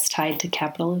think that's tied to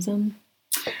capitalism?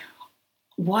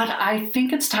 What I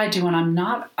think it's tied to, and I'm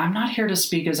not here to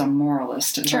speak as a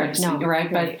moralist, sure, right? No,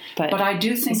 right? But I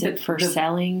do think that for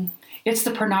selling, it's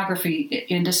the pornography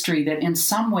industry that in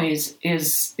some ways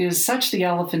is such the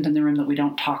elephant in the room that we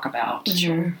don't talk about.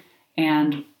 Sure.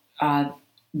 And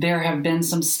there have been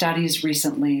some studies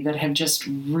recently that have just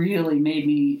really made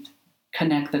me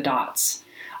connect the dots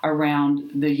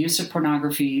around the use of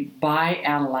pornography by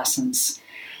adolescents,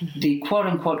 the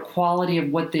quote-unquote quality of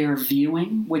what they're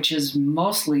viewing, which is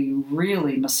mostly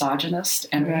really misogynist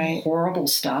and horrible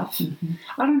stuff.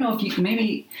 I don't know if you,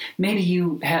 maybe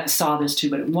you saw this too,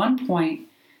 but at one point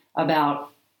about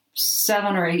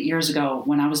 7 or 8 years ago,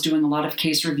 when I was doing a lot of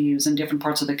case reviews in different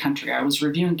parts of the country, I was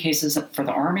reviewing cases for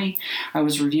the Army, I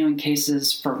was reviewing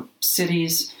cases for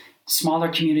cities, smaller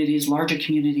communities, larger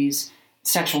communities,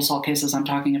 sexual assault cases I'm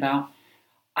talking about.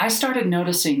 I started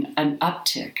noticing an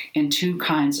uptick in two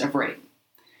kinds of rape,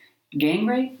 gang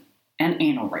rape and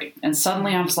anal rape. And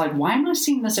suddenly I was like, why am I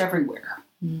seeing this everywhere?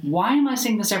 Why am I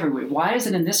seeing this everywhere? Why is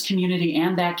it in this community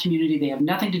and that community? They have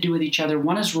nothing to do with each other.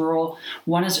 One is rural,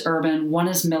 one is urban, one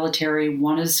is military,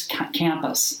 one is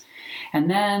campus.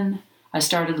 And then I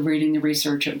started reading the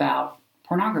research about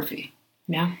pornography.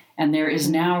 Yeah. And there is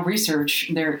now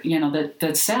research there,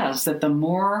 that says that the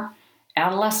more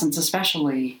adolescents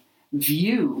especially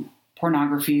view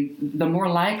pornography, the more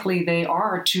likely they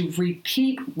are to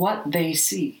repeat what they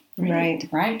see.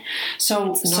 Right.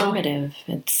 So it's normative.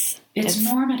 It's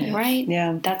normative. Right.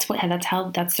 Yeah. That's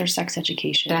their sex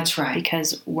education. That's right.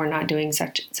 Because we're not doing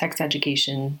sex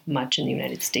education much in the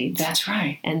United States. That's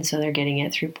right. And so they're getting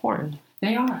it through porn.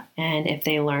 They are. And if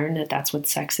they learn that that's what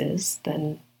sex is,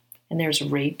 then, and there's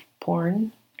rape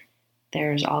porn,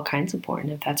 there's all kinds of porn.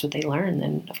 If that's what they learn,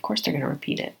 then of course they're going to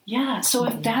repeat it. Yeah. So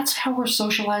if that's how we're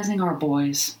socializing our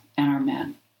boys and our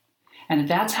men, and if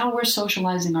that's how we're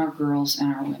socializing our girls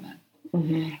and our women,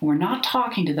 and we're not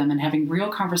talking to them and having real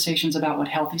conversations about what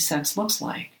healthy sex looks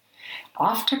like,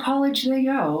 off to college they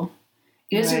go.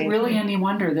 Is it really any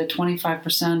wonder that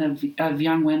 25% of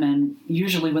young women,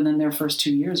 usually within their first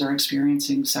 2 years, are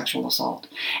experiencing sexual assault?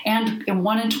 And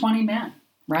 1 in 20 men,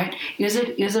 right? Is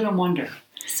it a wonder?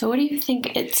 So what do you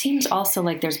think? It seems also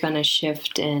like there's been a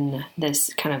shift in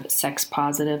this kind of sex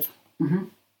positive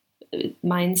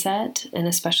mindset, and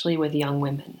especially with young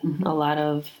women. A lot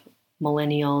of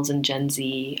millennials and Gen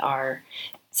Z are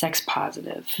sex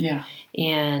positive. Yeah.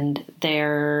 And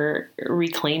they're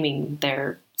reclaiming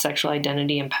their sexual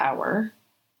identity and power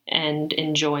and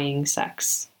enjoying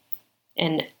sex.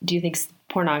 And do you think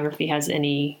pornography has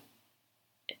anything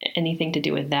to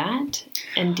do with that?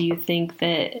 And do you think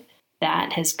that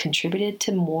has contributed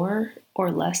to more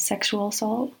or less sexual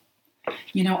assault?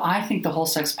 I think the whole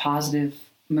sex positive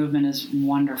movement is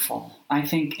wonderful. I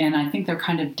think they're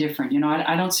kind of different.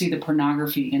 I don't see the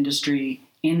pornography industry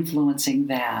influencing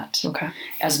that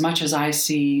as much as I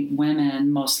see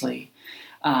women mostly,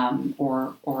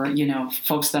 or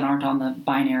folks that aren't on the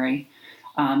binary,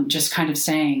 just kind of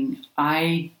saying,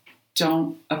 I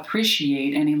don't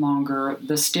appreciate any longer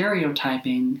the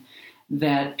stereotyping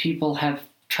that people have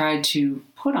tried to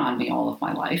put on me all of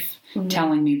my life,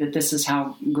 telling me that this is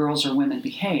how girls or women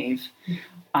behave.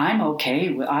 I'm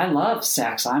okay with, I love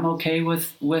sex. I'm okay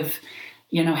with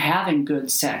having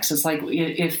good sex. It's like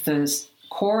if the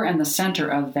core and the center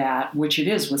of that, which it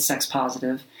is with sex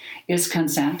positive, is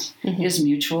consent, is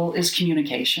mutual, is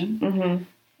communication.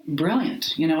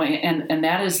 Brilliant. And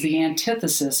that is the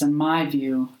antithesis, in my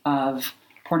view, of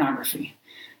pornography.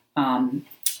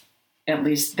 At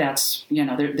least that's,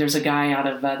 there's a guy out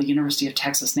of the University of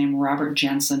Texas named Robert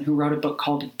Jensen who wrote a book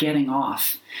called Getting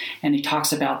Off. And he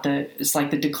talks about it's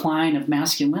like the decline of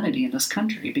masculinity in this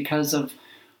country because of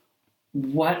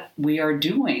what we are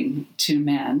doing to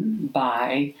men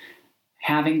by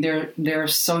having their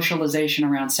socialization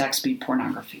around sex be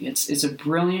pornography. It's a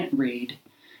brilliant read.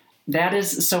 That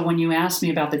is, so when you ask me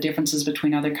about the differences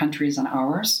between other countries and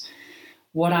ours,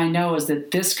 what I know is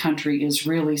that this country is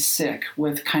really sick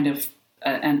with kind of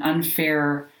an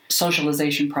unfair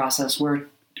socialization process where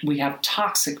we have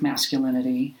toxic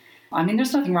masculinity. I mean,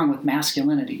 there's nothing wrong with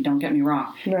masculinity, don't get me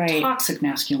wrong. Right. Toxic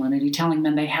masculinity, telling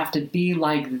men they have to be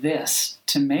like this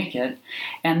to make it.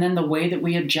 And then the way that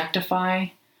we objectify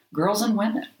girls and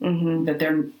women,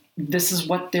 that this is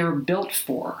what they're built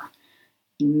for.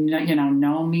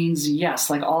 No means yes.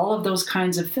 Like all of those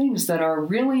kinds of things that are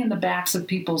really in the backs of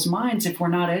people's minds, if we're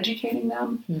not educating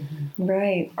them,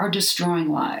 right, are destroying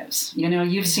lives.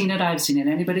 You've seen it, I've seen it.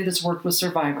 Anybody that's worked with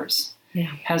survivors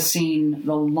has seen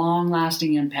the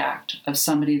long-lasting impact of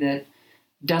somebody that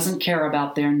doesn't care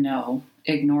about their no,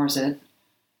 ignores it,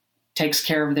 takes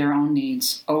care of their own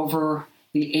needs over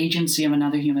the agency of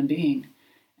another human being.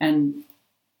 And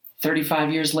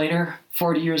 35 years later,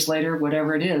 40 years later,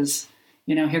 whatever it is,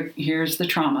 here's the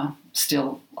trauma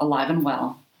still alive and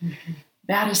well.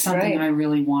 That is something I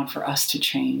really want for us to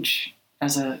change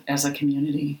as a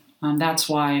community. That's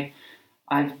why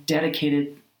I've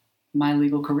dedicated my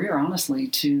legal career, honestly,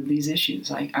 to these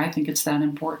issues. I think it's that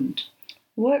important.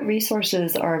 What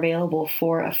resources are available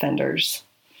for offenders?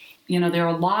 There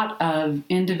are a lot of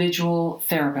individual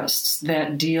therapists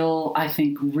that deal, I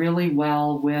think, really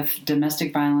well with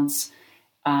domestic violence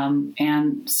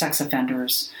and sex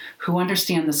offenders who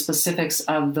understand the specifics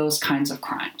of those kinds of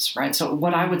crimes, right? So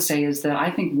what I would say is that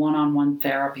I think one-on-one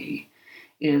therapy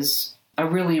is a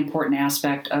really important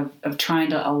aspect of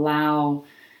trying to allow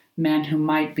men who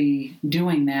might be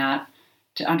doing that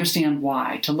to understand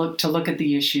why, to look at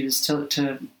the issues,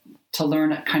 to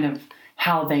learn kind of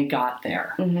how they got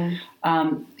there.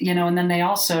 And then they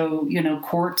also,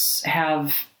 courts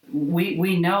have,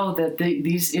 we know that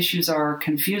these issues are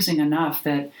confusing enough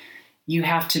that you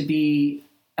have to be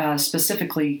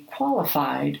specifically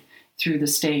qualified through the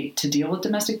state to deal with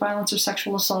domestic violence or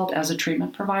sexual assault as a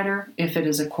treatment provider if it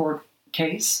is a court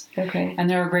case. Okay. And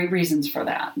there are great reasons for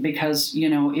that because,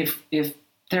 if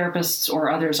therapists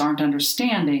or others aren't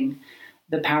understanding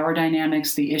the power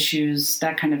dynamics, the issues,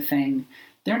 that kind of thing,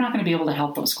 they're not going to be able to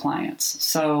help those clients.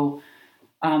 So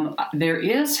there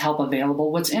is help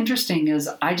available. What's interesting is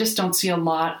I just don't see a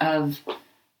lot of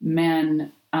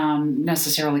men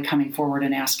necessarily coming forward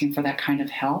and asking for that kind of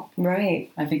help.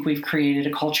 Right. I think we've created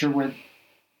a culture where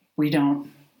we don't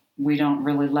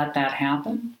really let that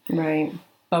happen. Right.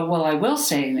 But what I will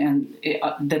say,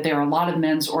 that there are a lot of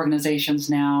men's organizations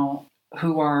now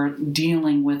who are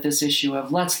dealing with this issue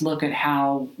of let's look at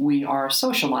how we are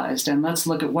socialized and let's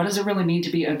look at what does it really mean to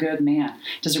be a good man?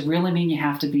 Does it really mean you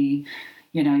have to be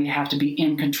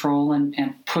in control and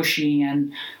pushy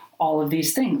and all of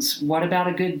these things? What about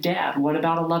a good dad? What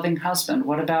about a loving husband?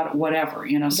 What about whatever?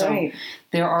 So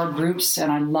there are groups,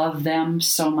 and I love them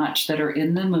so much, that are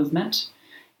in the movement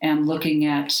and looking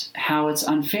at how it's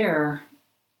unfair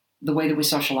the way that we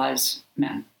socialize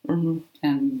men.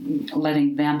 And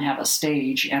letting them have a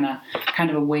stage and a kind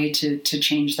of a way to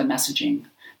change the messaging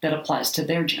that applies to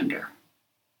their gender.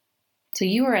 So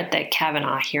you were at the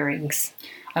Kavanaugh hearings.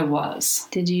 I was.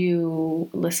 Did you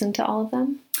listen to all of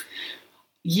them?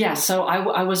 Yeah, so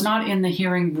I was not in the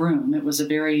hearing room. It was a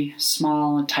very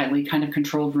small and tightly kind of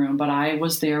controlled room, but I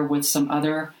was there with some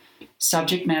other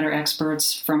subject matter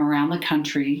experts from around the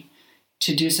country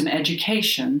to do some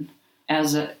education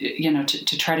as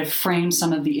to try to frame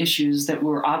some of the issues that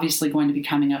were obviously going to be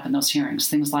coming up in those hearings.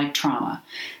 Things like trauma,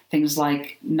 things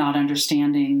like not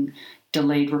understanding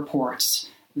delayed reports,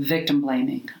 victim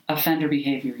blaming, offender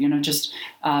behavior, just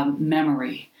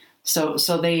memory. So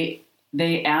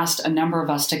they asked a number of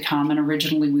us to come, and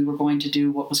originally we were going to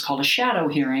do what was called a shadow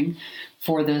hearing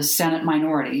for the Senate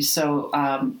minority.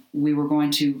 So we were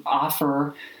going to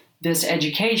offer this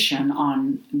education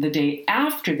on the day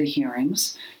after the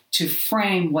hearings to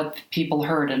frame what people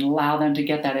heard and allow them to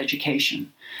get that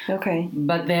education. Okay.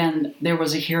 But then there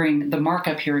was a hearing, the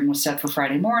markup hearing was set for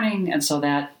Friday morning, and so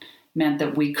that meant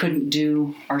that we couldn't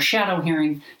do our shadow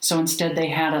hearing. So instead they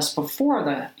had us before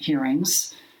the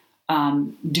hearings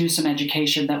do some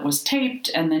education that was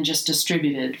taped and then just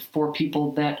distributed for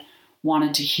people that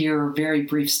wanted to hear very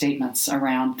brief statements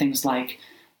around things like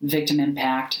victim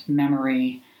impact,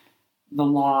 memory, the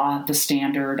law, the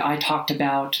standard. I talked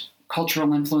about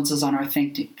cultural influences on our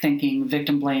thinking,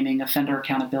 victim blaming, offender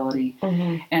accountability.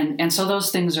 And so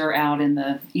those things are out in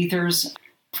the ethers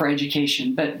for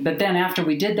education. But then after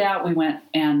we did that, we went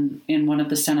and in one of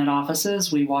the Senate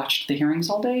offices, we watched the hearings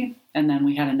all day. And then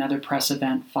we had another press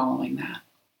event following that.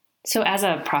 So as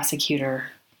a prosecutor,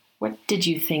 what did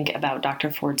you think about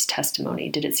Dr. Ford's testimony?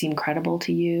 Did it seem credible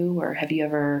to you, or have you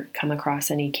ever come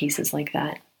across any cases like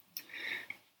that?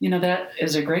 That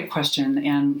is a great question.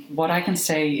 And what I can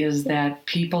say is that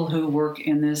people who work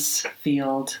in this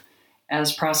field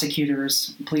as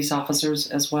prosecutors, police officers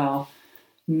as well,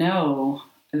 know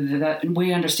that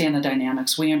we understand the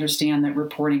dynamics. We understand that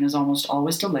reporting is almost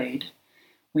always delayed.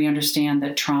 We understand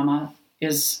that trauma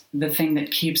is the thing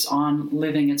that keeps on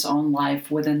living its own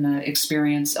life within the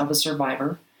experience of a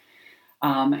survivor.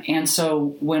 And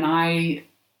so when I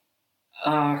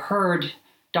heard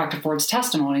Dr. Ford's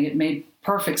testimony, it made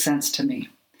perfect sense to me.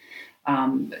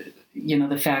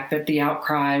 The fact that the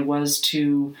outcry was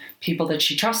to people that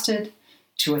she trusted,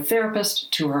 to a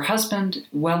therapist, to her husband,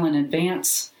 well in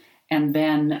advance. And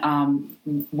then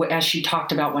as she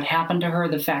talked about what happened to her,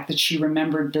 the fact that she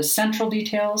remembered the central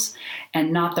details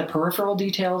and not the peripheral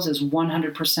details is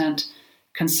 100%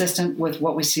 consistent with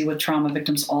what we see with trauma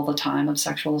victims all the time of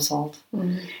sexual assault.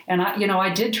 Mm-hmm. And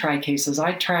I did try cases.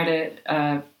 I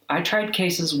tried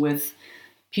cases with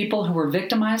people who were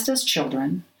victimized as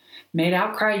children, made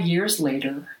outcry years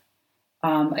later.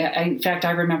 In fact,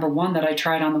 I remember one that I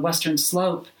tried on the Western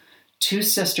Slope, 2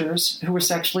 sisters who were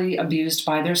sexually abused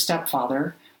by their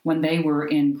stepfather when they were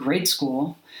in grade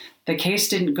school. The case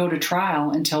didn't go to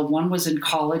trial until one was in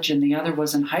college and the other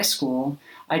was in high school.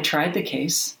 I tried the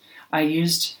case. I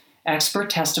used expert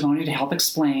testimony to help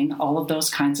explain all of those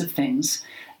kinds of things.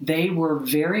 They were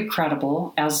very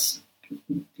credible, as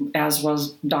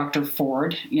was Dr.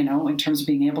 Ford, in terms of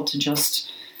being able to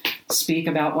just speak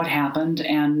about what happened,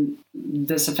 and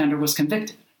this offender was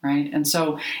convicted, right? And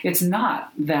so it's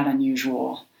not that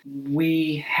unusual.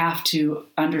 We have to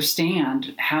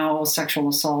understand how sexual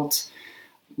assault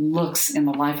looks in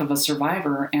the life of a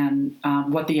survivor and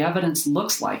what the evidence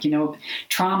looks like.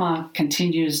 Trauma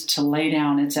continues to lay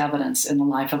down its evidence in the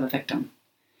life of a victim.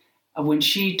 When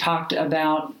she talked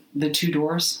about the 2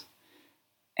 doors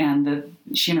and that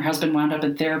she and her husband wound up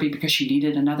in therapy because she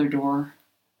needed another door,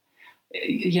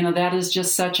 that is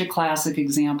just such a classic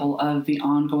example of the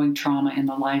ongoing trauma in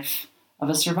the life of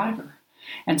a survivor.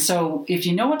 And so if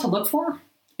you know what to look for,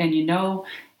 and you know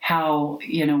how,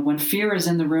 when fear is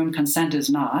in the room, consent is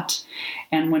not.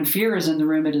 And when fear is in the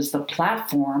room, it is the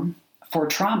platform for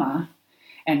trauma.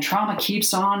 And trauma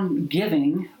keeps on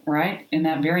giving, right, in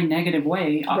that very negative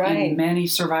way in many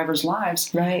survivors'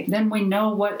 lives. Right. Then we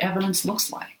know what evidence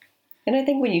looks like. And I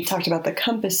think when you talked about the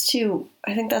compass too,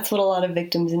 I think that's what a lot of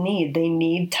victims need. They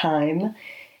need time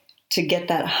to get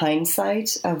that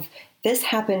hindsight of, this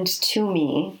happened to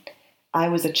me. I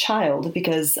was a child,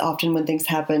 because often when things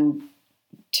happen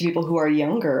to people who are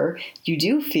younger, you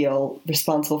do feel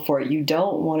responsible for it. You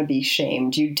don't want to be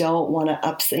shamed. You don't want to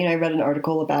upset. I read an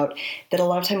article about that a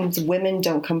lot of times women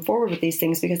don't come forward with these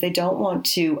things because they don't want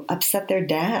to upset their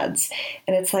dads.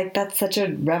 And it's like, that's such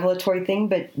a revelatory thing.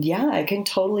 But yeah, I can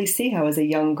totally see how as a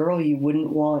young girl, you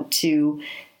wouldn't want to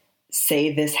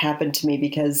say this happened to me,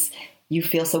 because you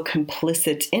feel so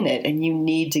complicit in it, and you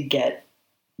need to get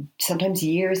sometimes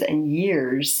years and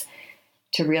years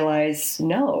to realize,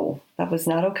 no, that was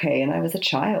not okay. And I was a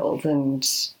child. And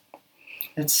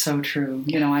it's so true.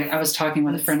 I was talking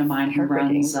with a friend of mine who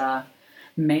runs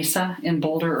Mesa in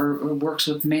Boulder, or works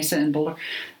with Mesa in Boulder.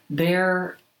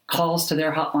 Their calls to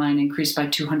their hotline increased by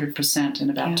 200% in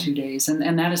about 2 days.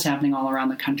 And that is happening all around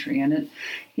the country. And it,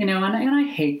 and I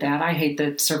hate that. I hate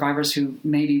that survivors who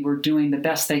maybe were doing the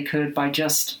best they could by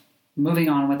just moving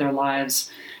on with their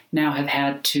lives now have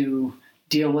had to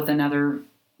deal with another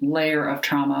layer of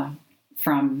trauma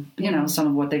from, some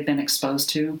of what they've been exposed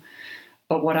to.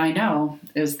 But what I know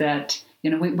is that,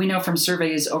 we know from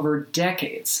surveys over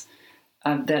decades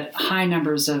that high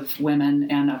numbers of women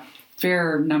and a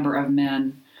fair number of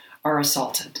men are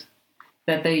assaulted,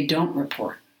 that they don't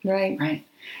report. Right. Right.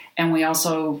 And we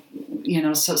also,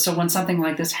 so when something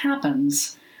like this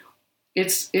happens,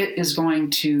 it is going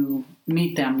to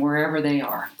meet them wherever they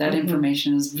are. That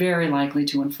information is very likely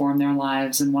to inform their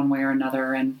lives in one way or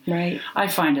another. And I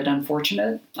find it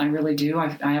unfortunate. I really do.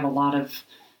 I have a lot of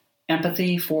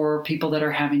empathy for people that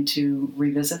are having to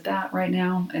revisit that right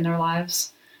now in their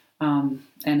lives. And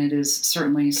it is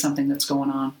certainly something that's going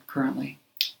on currently.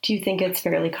 Do you think it's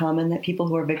fairly common that people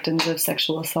who are victims of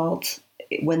sexual assault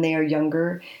when they are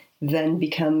younger then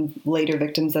become later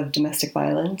victims of domestic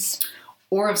violence?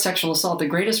 Or of sexual assault? The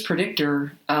greatest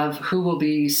predictor of who will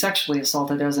be sexually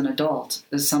assaulted as an adult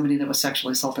is somebody that was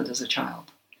sexually assaulted as a child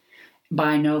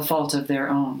by no fault of their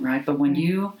own, right? But when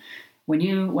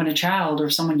a child or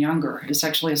someone younger is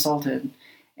sexually assaulted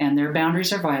and their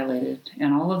boundaries are violated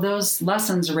and all of those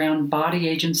lessons around body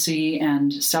agency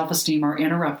and self-esteem are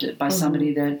interrupted by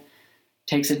somebody that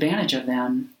takes advantage of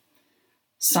them,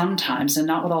 sometimes, and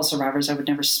not with all survivors, I would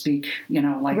never speak,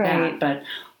 like that, but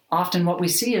often what we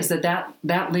see is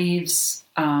that leaves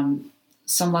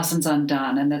some lessons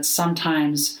undone, and that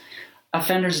sometimes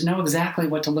offenders know exactly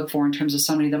what to look for in terms of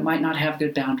somebody that might not have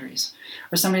good boundaries,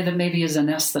 or somebody that maybe is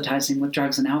anesthetizing with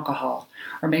drugs and alcohol,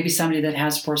 or maybe somebody that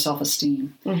has poor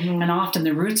self-esteem. And often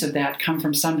the roots of that come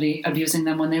from somebody abusing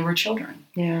them when they were children.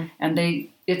 Yeah. And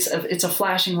it's a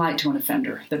flashing light to an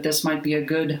offender that this might be a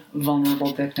good,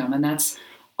 vulnerable victim, and that's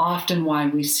often why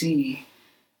we see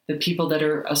the people that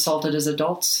are assaulted as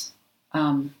adults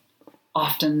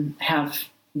often have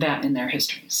that in their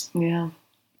histories. Yeah.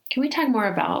 Can we talk more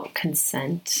about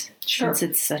consent? Sure.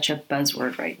 Since it's such a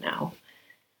buzzword right now.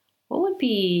 What would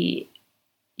be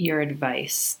your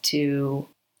advice to,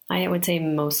 I would say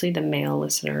mostly the male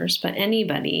listeners, but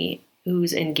anybody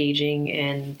who's engaging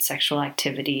in sexual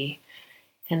activity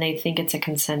and they think it's a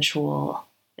consensual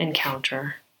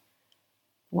encounter?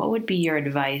 What would be your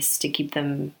advice to keep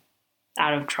them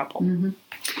out of trouble? Mm-hmm.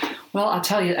 Well, I'll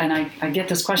tell you, and I get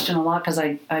this question a lot because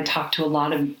I talk to a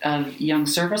lot of young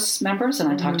service members, and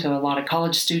I talk to a lot of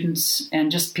college students and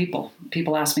just people.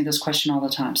 People ask me this question all the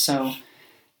time. So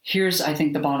here's, I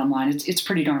think, the bottom line. It's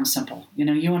pretty darn simple. You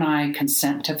know, you and I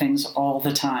consent to things all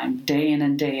the time, day in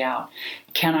and day out.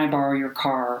 Can I borrow your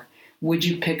car? Would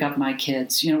you pick up my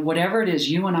kids? You know, whatever it is,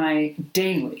 you and I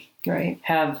daily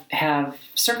have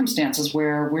circumstances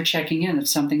where we're checking in if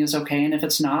something is okay, and if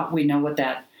it's not, we know what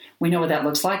that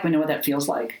looks like. We know what that feels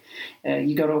like.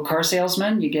 You go to a car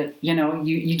salesman, you get,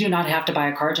 you do not have to buy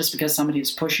a car just because somebody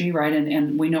is pushy, right?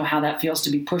 And we know how that feels to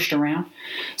be pushed around.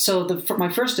 So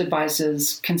my first advice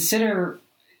is consider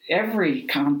every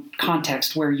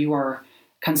context where you are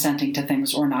consenting to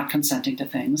things or not consenting to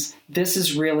things. This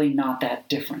is really not that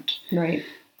different. Right.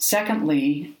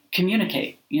 Secondly,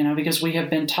 communicate, because we have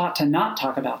been taught to not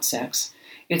talk about sex.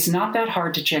 It's not that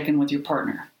hard to check in with your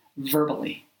partner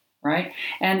verbally, right?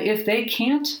 And if they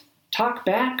can't talk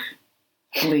back,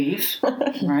 leave,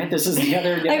 right? This is the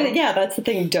other... that's the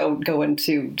thing. Don't go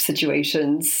into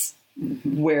situations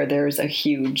where there's a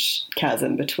huge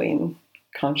chasm between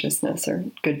consciousness or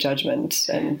good judgment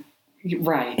and...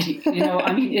 Right.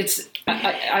 It's...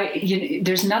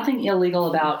 there's nothing illegal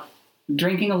about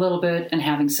drinking a little bit and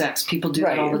having sex. People do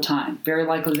that all the time. Very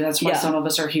likely that's why some of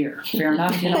us are here. Fair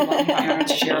enough. My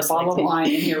parents share a bottle of wine,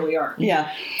 and here we are. Yeah.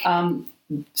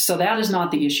 So that is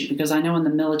not the issue, because I know in the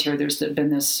military there's been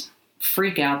this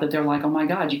freak out that they're like, oh my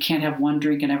God, you can't have one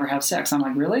drink and never have sex. I'm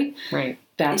like, really? Right.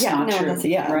 That's not true.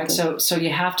 Right. So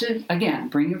you have to, again,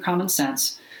 bring your common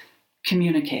sense,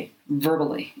 communicate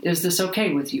verbally. Is this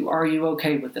okay with you? Are you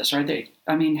okay with this? Right.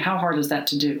 How hard is that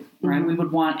to do? Right. Mm-hmm. We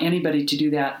would want anybody to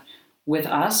do that with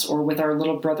us or with our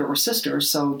little brother or sister.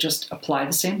 So just apply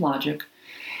the same logic.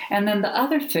 And then the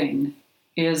other thing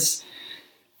is,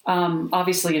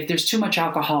 obviously, if there's too much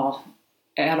alcohol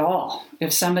at all,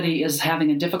 if somebody is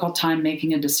having a difficult time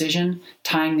making a decision,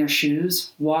 tying their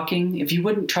shoes, walking, if you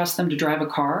wouldn't trust them to drive a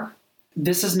car,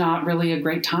 this is not really a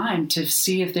great time to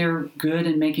see if they're good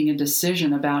in making a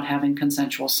decision about having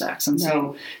consensual sex. And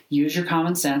so use your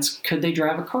common sense. Could they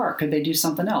drive a car? Could they do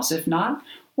something else? If not,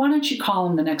 why don't you call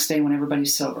them the next day when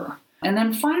everybody's sober? And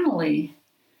then finally,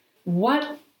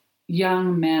 what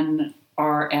young men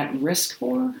are at risk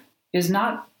for is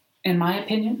not, in my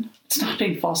opinion, it's not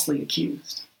being falsely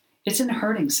accused. It's in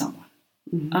hurting someone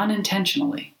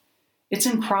unintentionally. It's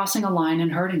in crossing a line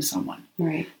and hurting someone.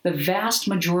 Right. The vast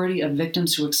majority of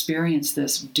victims who experience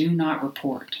this do not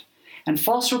report. And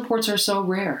false reports are so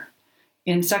rare.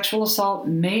 In sexual assault,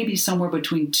 maybe somewhere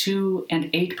between 2 and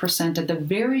 8% at the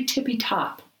very tippy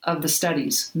top of the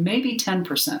studies, maybe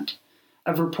 10%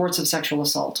 of reports of sexual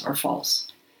assault are false.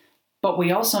 But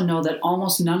we also know that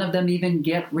almost none of them even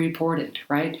get reported,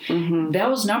 right? Mm-hmm.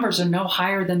 Those numbers are no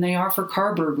higher than they are for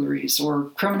car burglaries or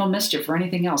criminal mischief or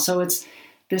anything else. So it's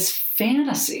this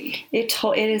fantasy. It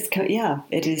is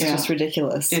just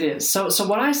ridiculous. It is. So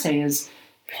what I say is,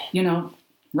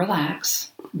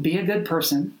 relax, be a good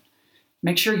person,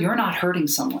 make sure you're not hurting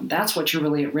someone. That's what you're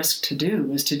really at risk to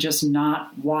do, is to just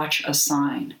not watch a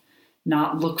sign,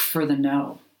 not look for the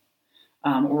no.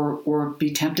 Or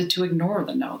be tempted to ignore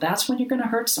the no. That's when you're going to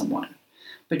hurt someone.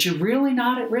 But you're really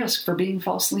not at risk for being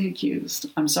falsely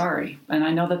accused. I'm sorry. And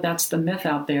I know that that's the myth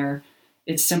out there.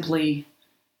 It's simply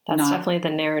That's definitely the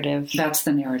narrative. That's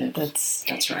the narrative.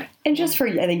 That's right. And just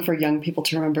I think for young people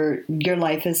to remember, your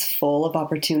life is full of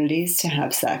opportunities to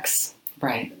have sex.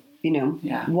 Right.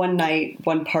 One night,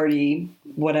 one party,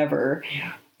 whatever.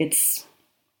 Yeah. It's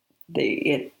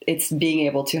being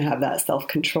able to have that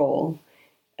self-control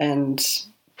and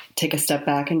take a step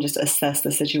back and just assess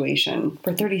the situation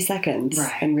for 30 seconds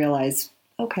and realize,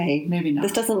 okay, maybe not.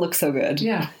 This doesn't look so good.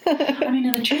 Yeah.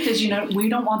 And the truth is, we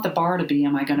don't want the bar to be,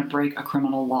 am I going to break a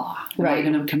criminal law? Am I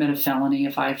going to commit a felony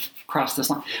if I've crossed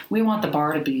this line? We want the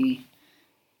bar to be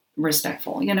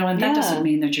respectful, and that doesn't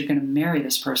mean that you're going to marry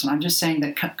this person. I'm just saying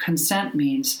that consent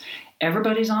means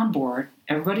everybody's on board,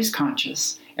 everybody's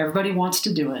conscious, everybody wants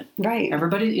to do it. Right.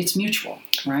 It's mutual,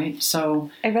 right?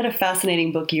 So I read a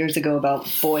fascinating book years ago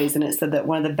about boys, and it said that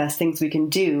one of the best things we can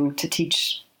do to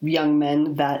teach young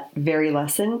men that very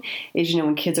lesson is,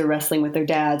 when kids are wrestling with their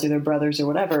dads or their brothers or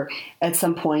whatever, at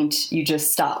some point you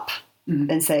just stop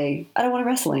and say, I don't want to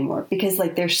wrestle anymore, because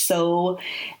like they're so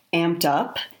amped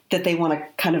up that they want to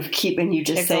kind of keep, and you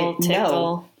just say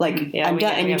no, like I'm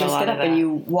done, and you just get up and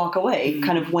you walk away,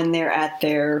 kind of when they're at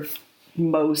their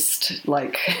most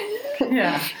like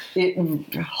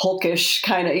hulkish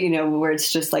kind of, where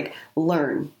it's just like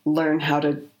learn how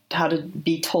to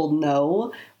be told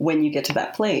no when you get to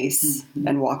that place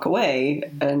and walk away,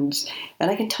 and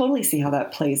I can totally see how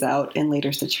that plays out in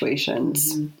later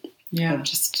situations. Of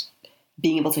just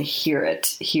being able to hear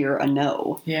a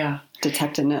no.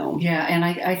 Detect a no. Yeah. And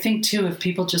I think too, if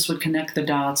people just would connect the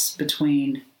dots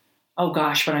between, oh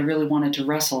gosh, but I really wanted to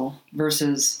wrestle,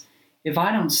 versus if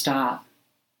I don't stop,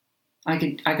 I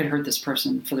could hurt this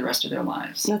person for the rest of their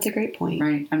lives. That's a great point.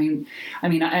 Right. I mean,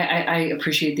 I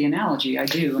appreciate the analogy. I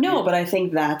do. No, but I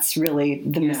think that's really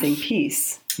the missing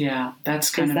piece. Yeah.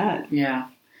 That's kind of that. Yeah.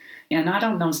 And I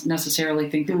don't necessarily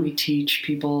think that we teach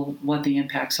people what the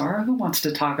impacts are. Who wants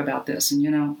to talk about this? And,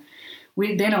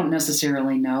 they don't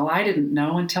necessarily know. I didn't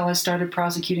know until I started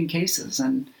prosecuting cases.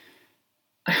 And,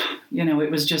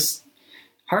 it was just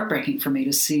heartbreaking for me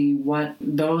to see what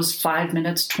those 5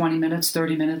 minutes, 20 minutes,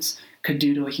 30 minutes could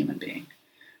do to a human being,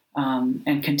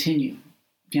 and continue,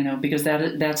 because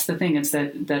that's the thing. It's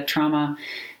that trauma.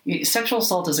 Sexual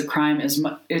assault is a crime.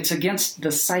 It's against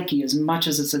the psyche as much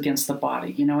as it's against the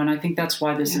body, and I think that's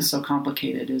why this is so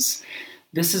complicated.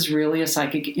 This is really a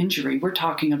psychic injury. We're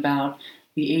talking about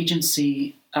the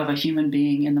agency of a human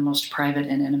being in the most private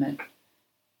and intimate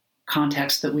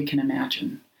context that we can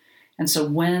imagine. And so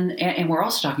and we're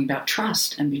also talking about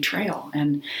trust and betrayal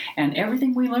and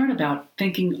everything we learn about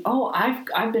thinking, oh,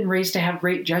 I've been raised to have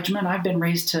great judgment. I've been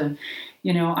raised to,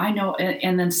 I know,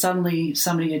 and then suddenly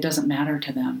somebody, it doesn't matter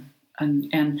to them.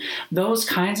 And those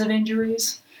kinds of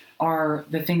injuries are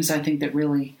the things I think that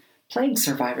really plague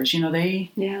survivors.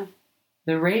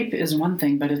 The rape is one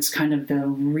thing, but it's kind of the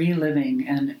reliving.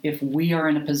 And if we are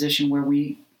in a position where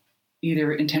we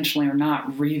either intentionally or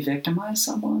not re-victimize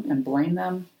someone and blame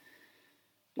them,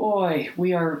 boy,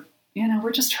 we're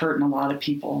just hurting a lot of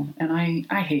people. And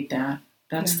I hate that.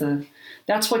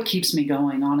 That's what keeps me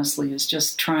going, honestly, is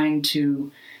just trying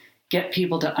to get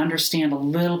people to understand a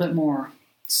little bit more.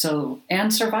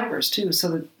 And survivors too, so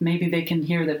that maybe they can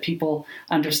hear that people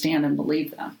understand and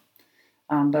believe them.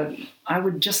 But I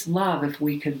would just love if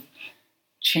we could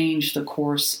change the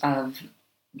course of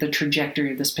the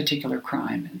trajectory of this particular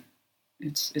crime.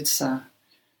 And it's a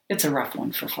rough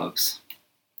one for folks.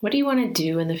 What do you want to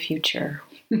do in the future?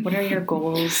 What are your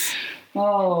goals?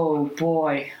 Oh,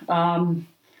 boy.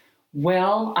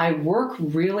 Well, I work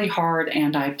really hard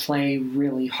and I play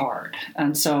really hard.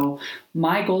 And so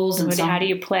my goals... How do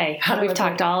you play? We've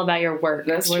talked all about your work.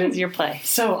 What is your play?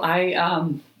 So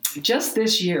I... just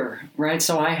this year, right?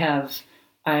 So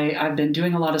I've been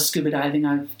doing a lot of scuba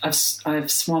diving.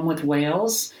 I've swum with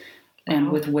whales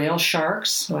and with whale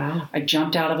sharks. Wow! I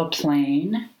jumped out of a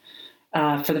plane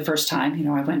for the first time.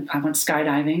 I went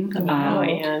skydiving. Wow,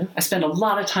 Anne. I spent a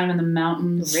lot of time in the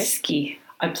mountains. Risky.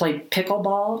 I played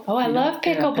pickleball. Oh, I love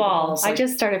pickleball. I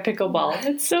just started pickleball.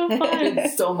 It's so fun.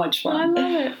 It's so much fun. I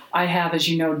love it. I have, as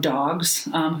you know, dogs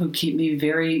who keep me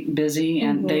very busy,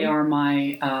 and they are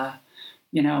my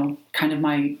kind of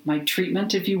my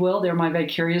treatment, if you will. They're my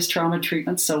vicarious trauma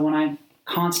treatment. So when I'm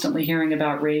constantly hearing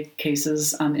about rape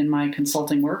cases in my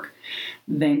consulting work,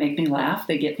 they make me laugh.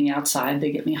 They get me outside.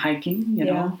 They get me hiking,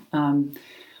 know. I'm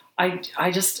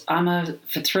a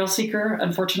thrill seeker,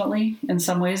 unfortunately, in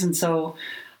some ways. And so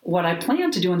what I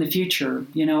plan to do in the future,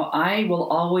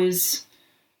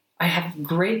 I have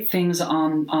great things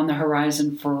on the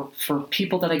horizon for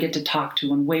people that I get to talk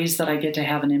to and ways that I get to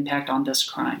have an impact on this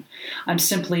crime. I'm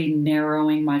simply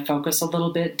narrowing my focus a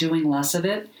little bit, doing less of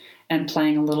it, and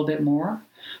playing a little bit more.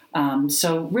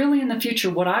 So really in the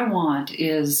future, what I want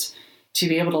is to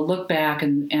be able to look back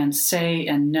and say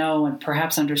and know and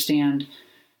perhaps understand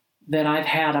that I've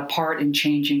had a part in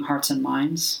changing hearts and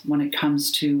minds when it comes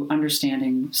to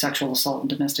understanding sexual assault and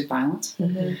domestic violence.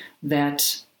 Mm-hmm.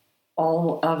 That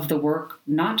all of the work,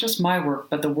 not just my work,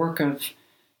 but the work of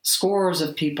scores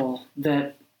of people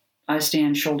that I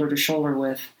stand shoulder to shoulder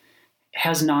with,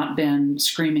 has not been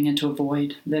screaming into a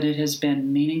void, that it has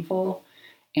been meaningful,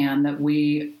 and that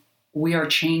we are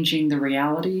changing the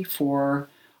reality for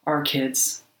our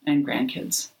kids and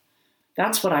grandkids.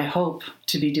 That's what I hope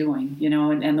to be doing,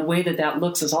 and the way that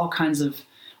looks is all kinds of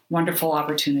wonderful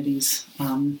opportunities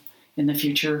in the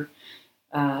future.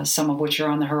 Some of which are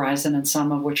on the horizon and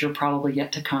some of which are probably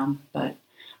yet to come. But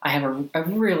I have a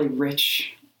really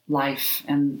rich life,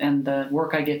 and the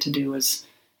work I get to do is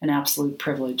an absolute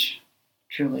privilege,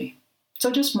 truly.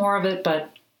 So just more of it,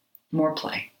 but more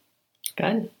play.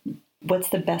 Good. What's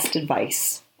the best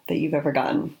advice that you've ever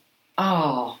gotten?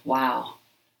 Oh, wow.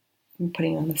 I'm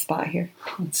putting you on the spot here.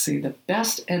 Let's see. The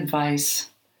best advice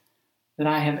that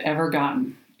I have ever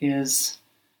gotten is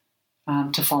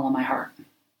to follow my heart.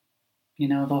 You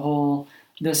know, the whole,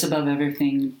 this above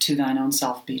everything, to thine own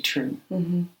self be true,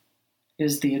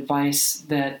 is the advice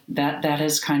that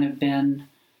has kind of been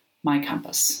my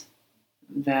compass.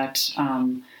 That,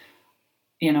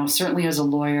 you know, certainly as a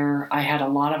lawyer, I had a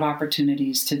lot of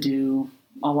opportunities to do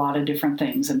a lot of different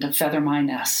things and to feather my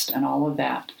nest and all of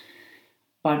that.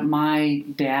 But my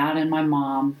dad and my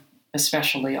mom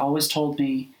especially always told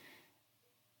me,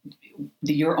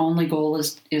 your only goal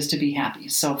is to be happy.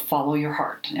 So follow your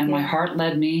heart. And my heart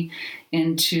led me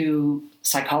into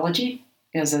psychology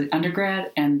as an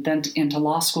undergrad, and then into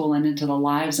law school and into the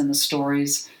lives and the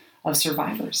stories of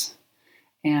survivors.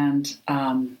 And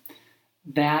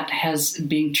that has,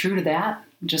 being true to that,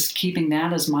 just keeping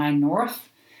that as my north,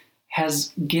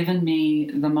 has given me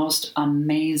the most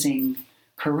amazing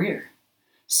career.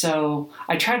 So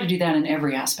I try to do that in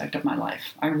every aspect of my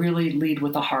life. I really lead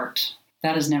with the heart.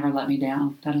 That has never let me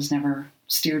down. That has never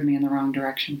steered me in the wrong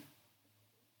direction.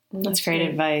 That's great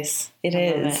advice. It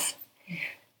is.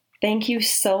 Thank you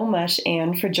so much,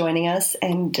 Anne, for joining us.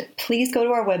 And please go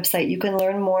to our website. You can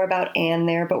learn more about Anne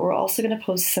there, but we're also going to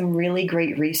post some really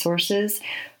great resources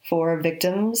for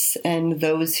victims and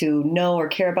those who know or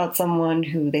care about someone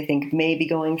who they think may be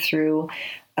going through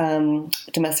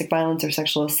domestic violence or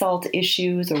sexual assault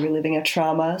issues or reliving a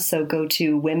trauma. So go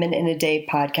to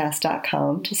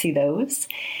womeninadaypodcast.com to see those.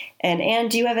 And Anne,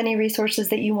 do you have any resources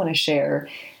that you want to share?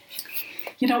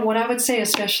 You know, what I would say,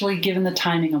 especially given the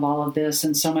timing of all of this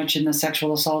and so much in the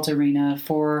sexual assault arena,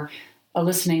 for a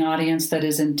listening audience that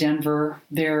is in Denver,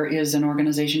 there is an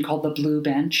organization called the Blue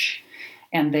Bench,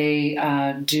 and they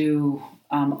do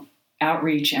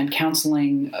outreach and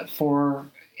counseling for,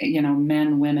 you know,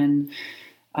 men, women,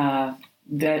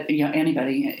 that, you know,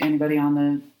 anybody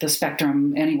on the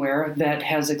spectrum anywhere that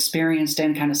has experienced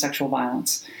any kind of sexual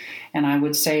violence. And I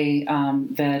would say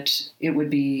that it would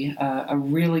be a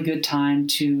really good time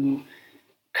to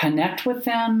connect with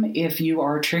them if you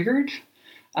are triggered.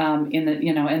 And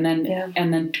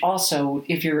then also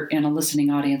if you're in a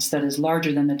listening audience that is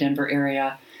larger than the Denver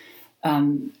area,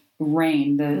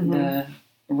 RAINN, the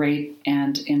Rape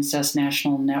and Incest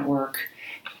National Network,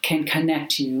 can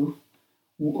connect you.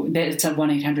 It's a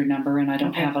 1-800 number, and I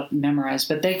don't have it memorized,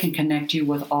 but they can connect you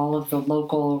with all of the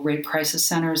local rape crisis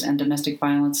centers and domestic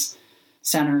violence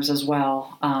centers as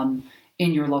well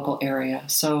in your local area.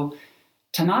 So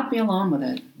to not be alone with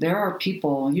it, there are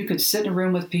people, you could sit in a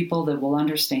room with people that will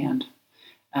understand,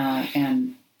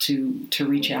 and to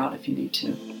reach out if you need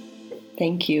to.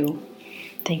 Thank you.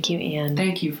 Thank you, Anne.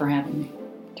 Thank you for having me.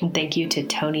 And thank you to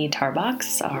Tony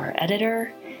Tarbox, our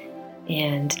editor,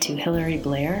 and to Hillary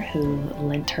Blair, who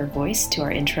lent her voice to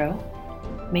our intro.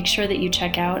 Make sure that you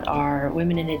check out our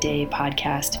Women in a Day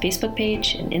podcast Facebook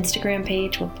page and Instagram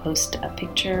page. We'll post a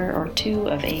picture or two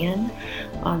of Anne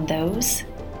on those.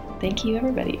 Thank you,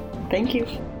 everybody. Thank you.